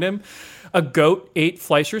cats behind him. A goat ate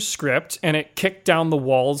Fleischer's script, and it kicked down the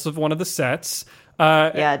walls of one of the sets.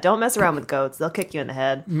 Don't mess around with goats. They'll kick you in the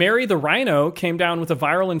head. Mary the rhino came down with a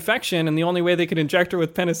viral infection, and the only way they could inject her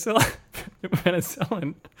with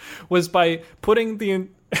penicillin was by putting the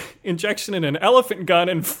injection in an elephant gun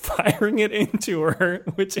and firing it into her,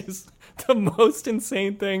 which is the most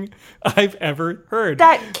insane thing I've ever heard.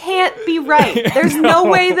 That can't be right. There's no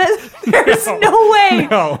way that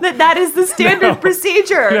is the standard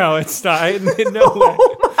procedure. No, it's not. No way.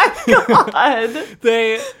 Oh my God.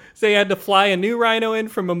 They had to fly a new rhino in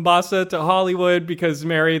from Mombasa to Hollywood because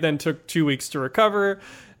Mary then took 2 weeks to recover.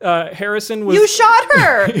 Harrison was... You shot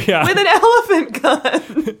her with an elephant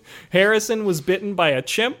gun. Harrison was bitten by a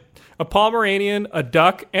chimp, a Pomeranian, a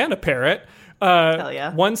duck, and a parrot. Hell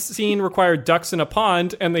yeah. One scene required ducks in a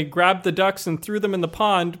pond, and they grabbed the ducks and threw them in the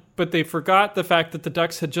pond, but they forgot the fact that the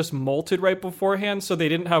ducks had just molted right beforehand, so they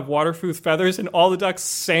didn't have waterproof feathers, and all the ducks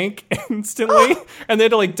sank instantly, and they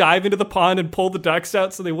had to like dive into the pond and pull the ducks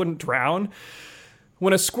out so they wouldn't drown.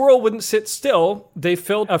 When a squirrel wouldn't sit still, they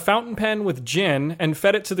filled a fountain pen with gin and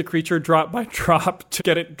fed it to the creature drop by drop to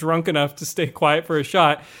get it drunk enough to stay quiet for a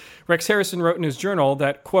shot. Rex Harrison wrote in his journal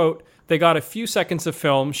that, quote, they got a few seconds of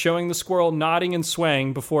film showing the squirrel nodding and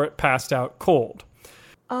swaying before it passed out cold.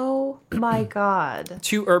 Oh my God.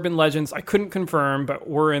 2 urban legends I couldn't confirm, but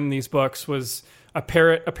were in these books, was a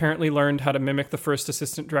parrot apparently learned how to mimic the first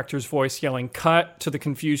assistant director's voice yelling cut to the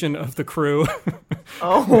confusion of the crew.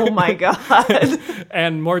 Oh my God.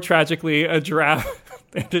 And more tragically, a giraffe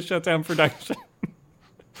had to shut down production.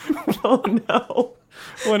 Oh no.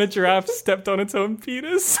 When a giraffe stepped on its own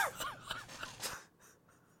penis.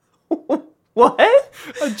 What?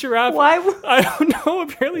 A giraffe. Why? I don't know.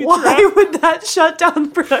 Apparently, a Why giraffe. would that shut down the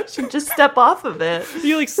production? Just step off of it.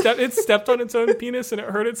 He like stepped on its own penis and it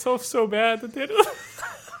hurt itself so bad that they.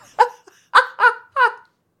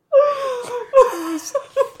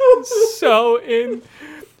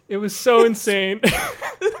 It was so insane.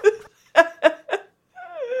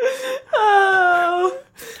 Oh,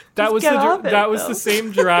 That was though. the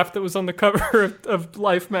same giraffe that was on the cover of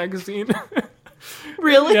Life magazine.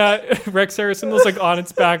 really? Yeah, Rex Harrison was like on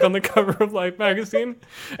its back on the cover of Life magazine,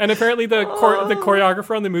 and apparently the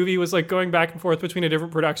choreographer on the movie was like going back and forth between a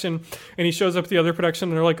different production, and he shows up at the other production,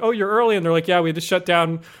 and they're like, "Oh, you're early," and they're like, "Yeah, we had to shut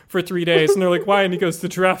down for 3 days," and they're like, "Why?" And he goes, "The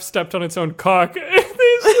giraffe stepped on its own cock." And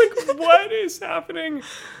he's like, "What is happening?"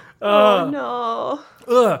 Oh no.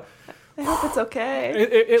 Ugh. I hope it's okay.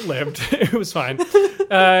 It lived. It was fine.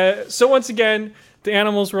 So once again, the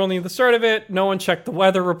animals were only the start of it. No one checked the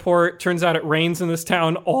weather report. Turns out it rains in this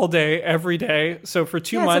town all day, every day. So for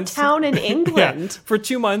 2 months... It's a town in England. For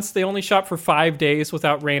 2 months, they only shot for 5 days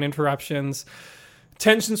without rain interruptions.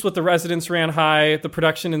 Tensions with the residents ran high. The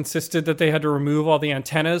production insisted that they had to remove all the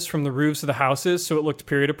antennas from the roofs of the houses so it looked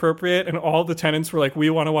period appropriate. And all the tenants were like, we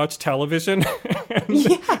want to watch television.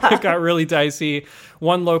 It got really dicey.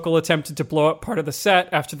 One local attempted to blow up part of the set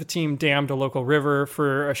after the team dammed a local river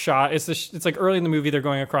for a shot. It's like early in the movie, they're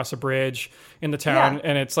going across a bridge in the town,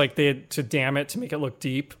 and it's like they had to dam it to make it look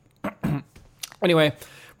deep. Anyway,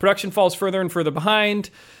 production falls further and further behind.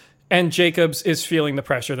 And Jacobs is feeling the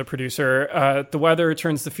pressure, the producer. The weather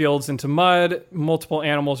turns the fields into mud. Multiple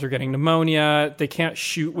animals are getting pneumonia. They can't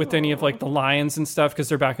shoot with any of like the lions and stuff because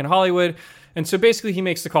they're back in Hollywood. And so basically he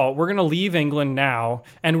makes the call. We're going to leave England now,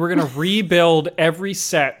 and we're going to rebuild every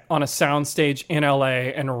set on a soundstage in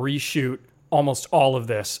LA and reshoot almost all of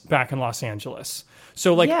this back in Los Angeles.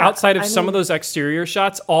 So like outside of some of those exterior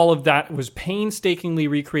shots, all of that was painstakingly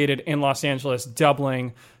recreated in Los Angeles,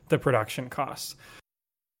 doubling the production costs.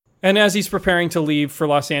 And as he's preparing to leave for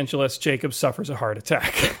Los Angeles, Jacob suffers a heart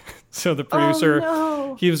attack. So the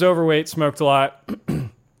producer, he was overweight, smoked a lot,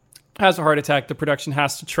 has a heart attack. The production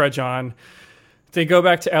has to trudge on. They go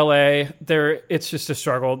back to LA. It's just a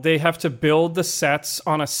struggle. They have to build the sets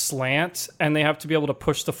on a slant, and they have to be able to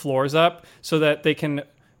push the floors up so that they can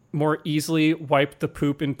more easily wipe the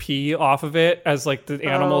poop and pee off of it as like the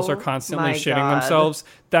animals are constantly shitting themselves.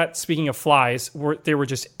 That, speaking of flies, they were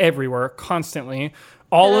just everywhere constantly.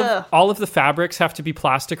 All of the fabrics have to be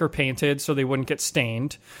plastic or painted so they wouldn't get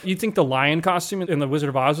stained. You'd think the lion costume in The Wizard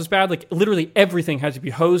of Oz was bad. Like literally everything had to be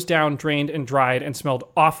hosed down, drained, and dried, and smelled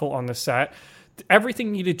awful on the set.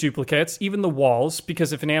 Everything needed duplicates, even the walls,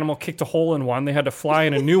 because if an animal kicked a hole in one, they had to fly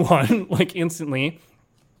in a new one like instantly.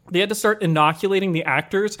 They had to start inoculating the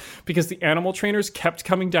actors because the animal trainers kept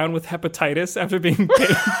coming down with hepatitis after being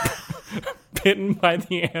bitten by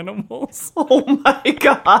the animals. Oh my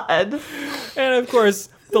God. And of course,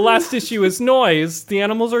 the last issue is noise. The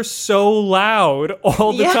animals are so loud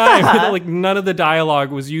all the time. Like none of the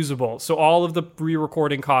dialogue was usable. So all of the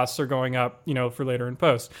re-recording costs are going up, for later in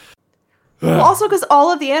post. Well, also because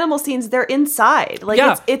all of the animal scenes, they're inside.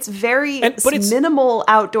 Like it's very minimal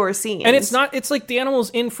outdoor scenes. And it's like the animals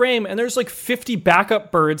in frame, and there's like 50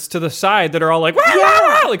 backup birds to the side that are all like,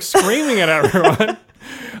 like screaming at everyone.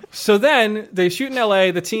 So then they shoot in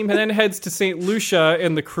LA. The team then heads to St. Lucia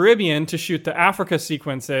in the Caribbean to shoot the Africa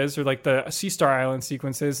sequences, or like the Sea Star Island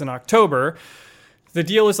sequences in October. The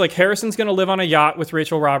deal is like Harrison's going to live on a yacht with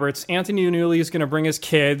Rachel Roberts. Anthony Newley is going to bring his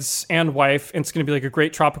kids and wife, and it's going to be like a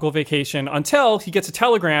great tropical vacation until he gets a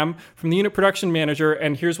telegram from the unit production manager,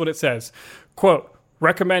 and here's what it says. Quote,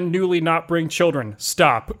 recommend Newley not bring children.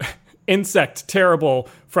 Stop. Insect, terrible.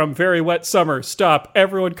 From very wet summer. Stop.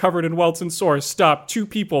 Everyone covered in welts and sores. Stop. 2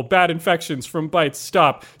 people, bad infections from bites.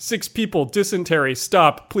 Stop. 6 people, dysentery.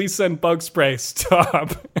 Stop. Please send bug spray.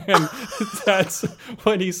 Stop. And that's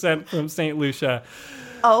what he sent from St. Lucia.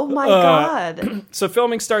 Oh my God. So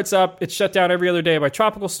filming starts up. It's shut down every other day by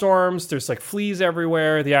tropical storms. There's like fleas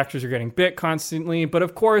everywhere. The actors are getting bit constantly. But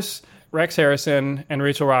of course, Rex Harrison and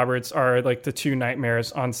Rachel Roberts are like the 2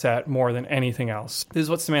 nightmares on set more than anything else. This is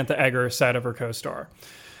what Samantha Egger said of her co-star.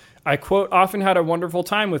 I, quote, often had a wonderful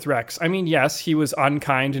time with Rex. I mean, yes, he was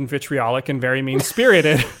unkind and vitriolic and very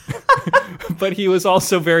mean-spirited, but he was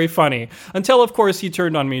also very funny. Until, of course, he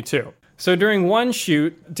turned on me too. So during one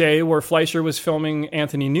shoot day where Fleischer was filming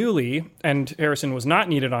Anthony Newley and Harrison was not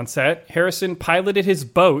needed on set, Harrison piloted his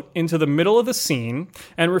boat into the middle of the scene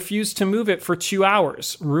and refused to move it for 2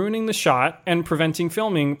 hours, ruining the shot and preventing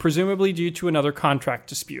filming, presumably due to another contract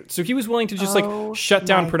dispute. So he was willing to just shut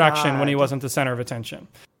down production when he wasn't the center of attention.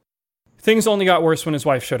 Things only got worse when his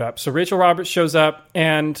wife showed up. So Rachel Roberts shows up,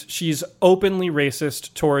 and she's openly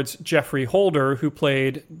racist towards Geoffrey Holder, who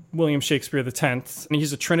played William Shakespeare X. And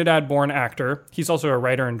he's a Trinidad-born actor. He's also a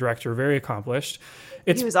writer and director, very accomplished.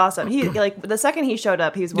 He was awesome. He like the second he showed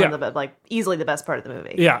up, he was one of the easily the best part of the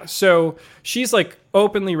movie. Yeah. So she's like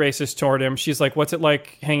openly racist toward him. She's like, "What's it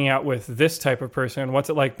like hanging out with this type of person? What's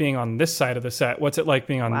it like being on this side of the set? What's it like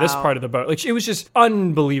being on this part of the boat?" Like, it was just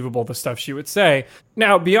unbelievable, the stuff she would say.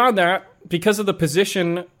 Now, beyond that, because of the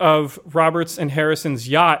position of Roberts and Harrison's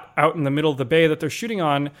yacht out in the middle of the bay that they're shooting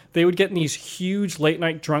on, they would get in these huge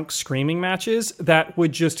late-night drunk screaming matches that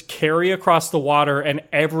would just carry across the water, and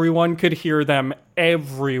everyone could hear them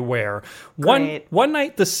everywhere. One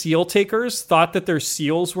night, the seal takers thought that their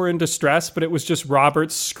seals were in distress, but it was just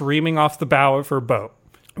Roberts screaming off the bow of her boat.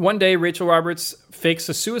 One day, Rachel Roberts fakes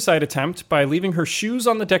a suicide attempt by leaving her shoes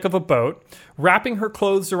on the deck of a boat, wrapping her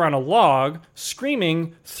clothes around a log,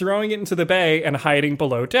 screaming, throwing it into the bay, and hiding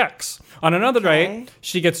below decks. On another night,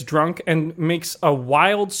 she gets drunk and makes a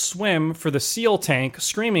wild swim for the seal tank,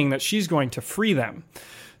 screaming that she's going to free them.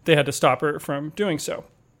 They had to stop her from doing so.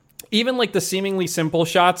 Even like the seemingly simple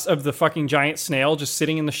shots of the fucking giant snail just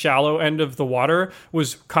sitting in the shallow end of the water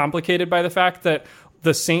was complicated by the fact that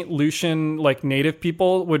the St. Lucian like native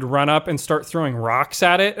people would run up and start throwing rocks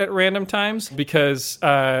at it at random times because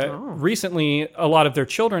recently a lot of their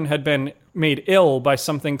children had been made ill by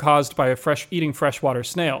something caused by eating freshwater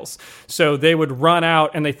snails. So they would run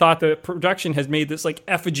out, and they thought the production has made this like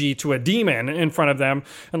effigy to a demon in front of them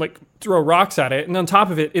and like throw rocks at it. And on top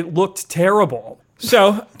of it, it looked terrible.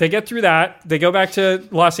 So they get through that. They go back to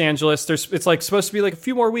Los Angeles. It's like supposed to be like a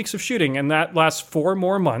few more weeks of shooting, and that lasts 4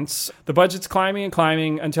 more months. The budget's climbing and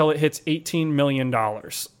climbing until it hits $18 million.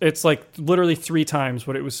 It's like literally 3 times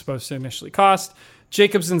what it was supposed to initially cost.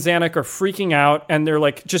 Jacobs and Zanuck are freaking out, and they're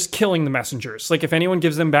like just killing the messengers. Like if anyone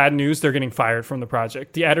gives them bad news, they're getting fired from the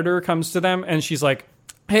project. The editor comes to them, and she's like,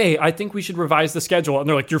 "Hey, I think we should revise the schedule." And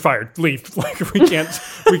they're like, "You're fired. Leave. Like we can't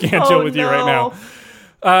deal with you right now."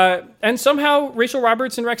 And somehow Rachel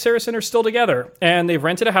Roberts and Rex Harrison are still together, and they've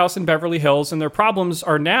rented a house in Beverly Hills, and their problems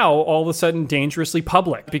are now all of a sudden dangerously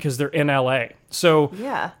public because they're in LA. So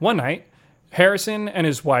one night, Harrison and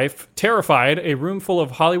his wife terrified a room full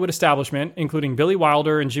of Hollywood establishment, including Billy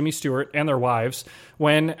Wilder and Jimmy Stewart and their wives,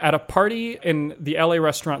 when at a party in the LA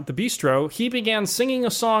restaurant The Bistro, he began singing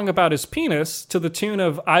a song about his penis to the tune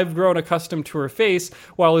of "I've Grown Accustomed to Her Face,"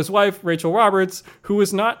 while his wife, Rachel Roberts, who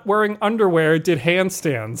was not wearing underwear, did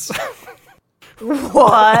handstands.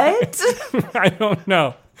 What? I don't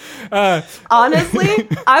know. Honestly,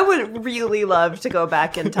 I would really love to go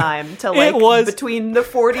back in time to like between the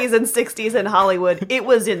 40s and 60s in Hollywood. It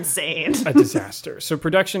was insane. A disaster. So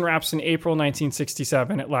production wraps in April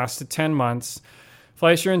 1967. It lasted 10 months.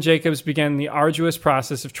 Fleischer and Jacobs began the arduous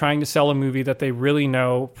process of trying to sell a movie that they really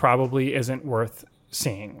know probably isn't worth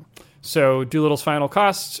seeing. So Dolittle's final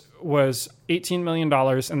cost was $18 million,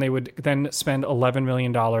 and they would then spend $11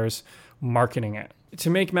 million marketing it. To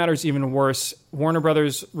make matters even worse, Warner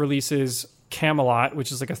Brothers releases Camelot, which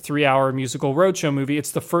is like a 3-hour musical roadshow movie.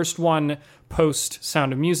 It's the first one post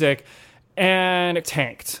Sound of Music, and it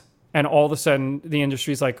tanked. And all of a sudden, the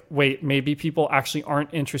industry's like, wait, maybe people actually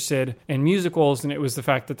aren't interested in musicals. And it was the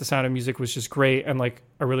fact that The Sound of Music was just great and like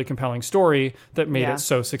a really compelling story that made it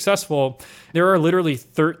so successful. There are literally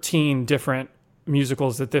 13 different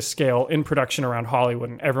musicals at this scale in production around Hollywood.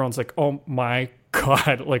 And everyone's like, oh my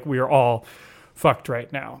God, like we are all fucked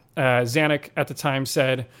right now. Zanuck at the time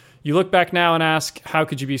said, "You look back now and ask, how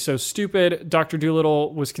could you be so stupid? Dr.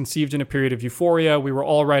 Dolittle was conceived in a period of euphoria. We were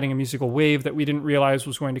all riding a musical wave that we didn't realize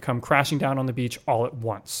was going to come crashing down on the beach all at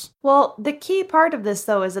once." Well, the key part of this,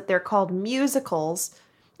 though, is that they're called musicals,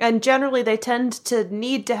 and generally they tend to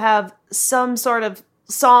need to have some sort of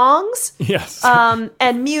songs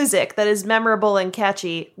and music that is memorable and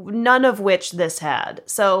catchy, none of which this had.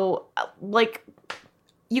 So, like,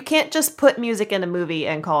 you can't just put music in a movie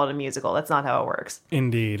and call it a musical. That's not how it works.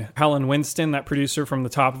 Indeed. Helen Winston, that producer from the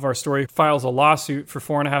top of our story, files a lawsuit for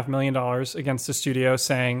 $4.5 million against the studio,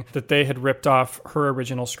 saying that they had ripped off her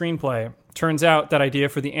original screenplay. Turns out that idea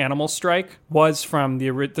for the animal strike was from the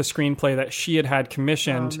screenplay that she had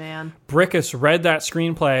commissioned. Oh, man. Brickus read that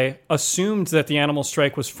screenplay, assumed that the animal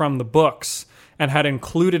strike was from the books, and had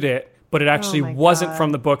included it, but it actually wasn't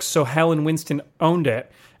from the books, so Helen Winston owned it.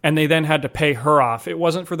 And they then had to pay her off. It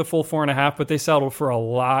wasn't for the full 4.5, but they settled for a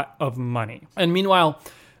lot of money. And meanwhile,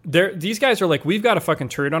 These guys are like, we've got a fucking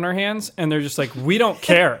turd on our hands, and they're just like, we don't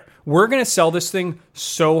care. We're going to sell this thing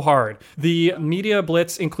so hard. The media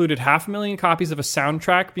blitz included 500,000 copies of a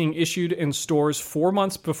soundtrack being issued in stores 4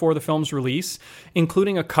 months before the film's release,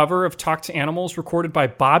 including a cover of Talk to Animals recorded by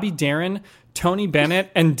Bobby Darin, Tony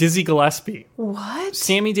Bennett, and Dizzy Gillespie. What?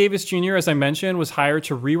 Sammy Davis Jr., as I mentioned, was hired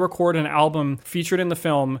to re-record an album featured in the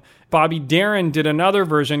film. Bobby Darin did another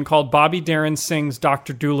version called Bobby Darin Sings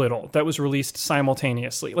Dr. Dolittle that was released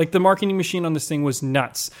simultaneously. Like, the marketing machine on this thing was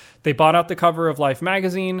nuts. They bought out the cover of Life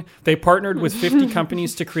magazine. They partnered with 50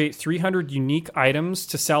 companies to create 300 unique items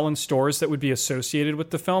to sell in stores that would be associated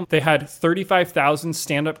with the film. They had 35,000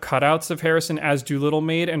 stand-up cutouts of Harrison as Dolittle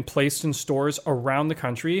made and placed in stores around the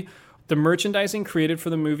country. The merchandising created for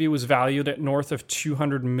the movie was valued at north of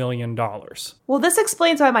 $200 million. Well, this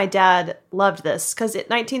explains why my dad loved this, because in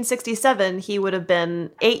 1967, he would have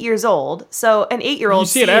been 8 years old. So an 8-year-old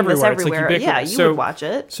seeing this everywhere. Like you would watch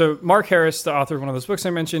it. So Mark Harris, the author of one of those books I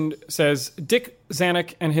mentioned, says, Dick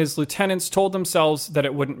Zanuck and his lieutenants told themselves that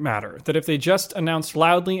it wouldn't matter, that if they just announced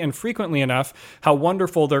loudly and frequently enough how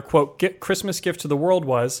wonderful their, quote, Christmas gift to the world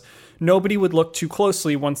was, nobody would look too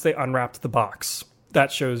closely once they unwrapped the box. That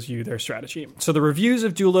shows you their strategy. So the reviews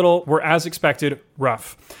of Dolittle were, as expected,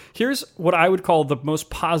 rough. Here's what I would call the most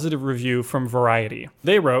positive review from Variety.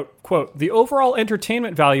 They wrote, quote, the overall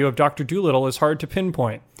entertainment value of Dr. Dolittle is hard to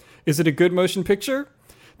pinpoint. Is it a good motion picture?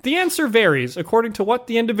 The answer varies according to what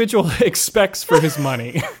the individual expects for his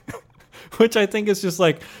money. Which I think is just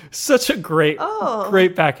like such a great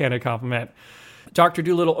backhanded compliment. Dr.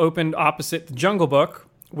 Dolittle opened opposite The Jungle Book,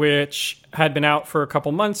 which had been out for a couple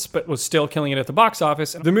months, but was still killing it at the box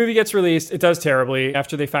office. The movie gets released. It does terribly.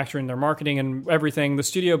 After they factor in their marketing and everything, the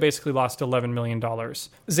studio basically lost $11 million.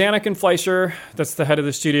 Zanuck and Fleischer, that's the head of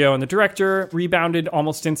the studio and the director, rebounded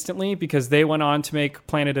almost instantly because they went on to make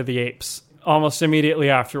Planet of the Apes almost immediately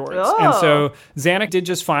afterwards. And so Zanuck did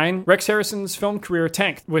just fine. Rex Harrison's film career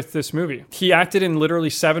tanked with this movie. He acted in literally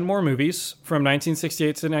 7 more movies from 1968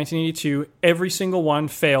 to 1982. Every single one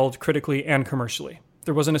failed critically and commercially.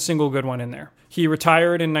 There wasn't a single good one in there. He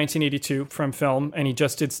retired in 1982 from film, and he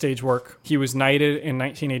just did stage work. He was knighted in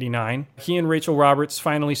 1989. He and Rachel Roberts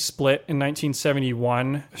finally split in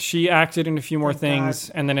 1971. She acted in a few more things,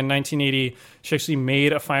 and then in 1980, she actually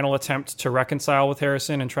made a final attempt to reconcile with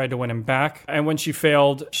Harrison and tried to win him back. And when she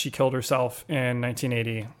failed, she killed herself in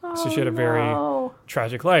 1980. So she had a very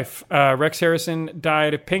tragic life. Rex Harrison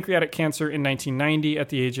died of pancreatic cancer in 1990 at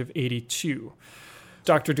the age of 82.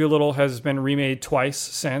 Dr. Dolittle has been remade twice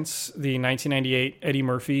since. The 1998 Eddie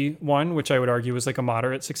Murphy one, which I would argue was like a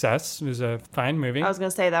moderate success. It was a fine movie. I was going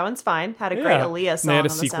to say, that one's fine. Had a great Aaliyah song on the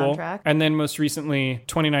soundtrack. And then most recently,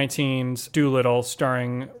 2019's Dolittle,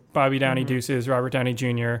 starring Bobby Downey Deuces, Robert Downey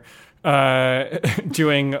Jr.,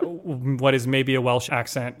 doing what is maybe a Welsh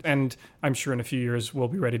accent. And I'm sure in a few years we'll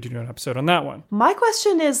be ready to do an episode on that one. My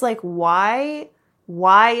question is, like, why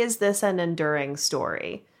is this an enduring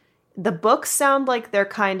story? The books sound like they're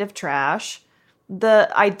kind of trash. The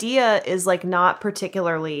idea is like not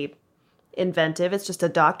particularly inventive. It's just a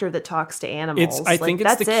doctor that talks to animals. I think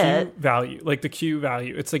it's the Q value. Like the Q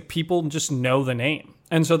value. It's like people just know the name.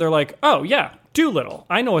 And so they're like, oh yeah, Dolittle.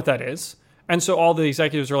 I know what that is. And so all the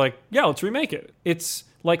executives are like, yeah, let's remake it. It's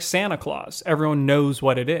like Santa Claus. Everyone knows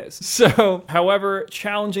what it is. So, however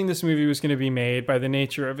challenging this movie was going to be made by the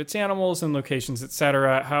nature of its animals and locations,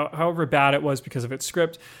 etc., however bad it was because of its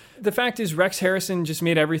script, the fact is Rex Harrison just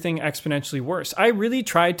made everything exponentially worse. I really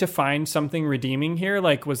tried to find something redeeming here,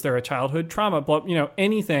 like was there a childhood trauma,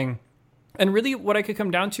 anything. And really what I could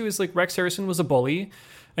come down to is like Rex Harrison was a bully,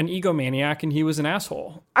 an egomaniac, and he was an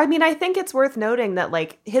asshole. I mean, I think it's worth noting that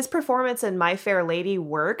like his performance in My Fair Lady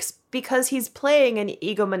works because he's playing an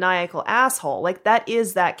egomaniacal asshole. Like that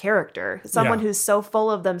is that character. Someone who's so full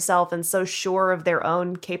of themselves and so sure of their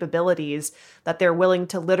own capabilities that they're willing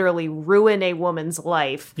to literally ruin a woman's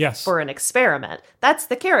life for an experiment. That's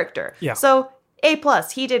the character. Yeah. So A+,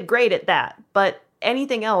 he did great at that, but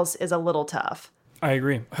anything else is a little tough. I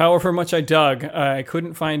agree. However much I dug, I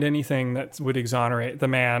couldn't find anything that would exonerate the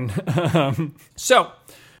man. So,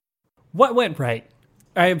 what went right?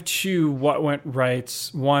 I have 2 what went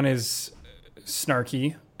rights. One is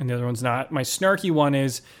snarky, and the other one's not. My snarky one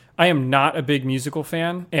is I am not a big musical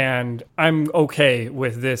fan, and I'm okay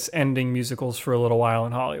with this ending musicals for a little while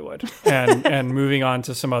in Hollywood and moving on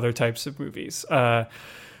to some other types of movies.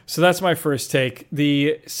 So that's my first take.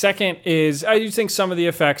 The second is I do think some of the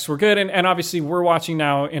effects were good. And obviously we're watching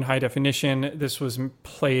now in high definition. This was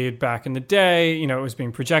played back in the day. You know, it was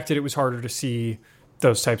being projected. It was harder to see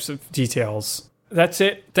those types of details. That's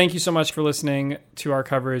it. Thank you so much for listening to our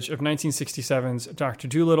coverage of 1967's Dr.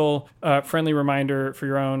 Dolittle. Friendly reminder for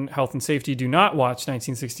your own health and safety, do not watch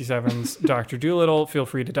 1967's Dr. Dolittle. Feel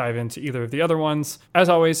free to dive into either of the other ones. As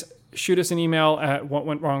always, shoot us an email at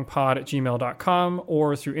whatwentwrongpod@gmail.com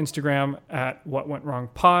or through Instagram at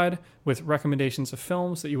whatwentwrongpod with recommendations of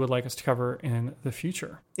films that you would like us to cover in the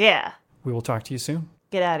future. Yeah. We will talk to you soon.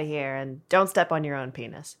 Get out of here and don't step on your own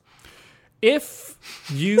penis. If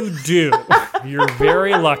you do, you're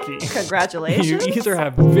very lucky. Congratulations. You either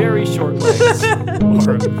have very short legs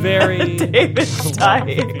or a very David's long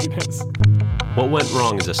dying. penis. What Went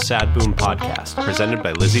Wrong is a Sad Boom podcast presented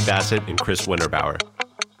by Lizzie Bassett and Chris Winterbauer.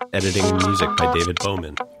 Editing and music by David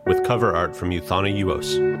Bowman, with cover art from Euthana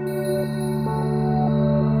Uos.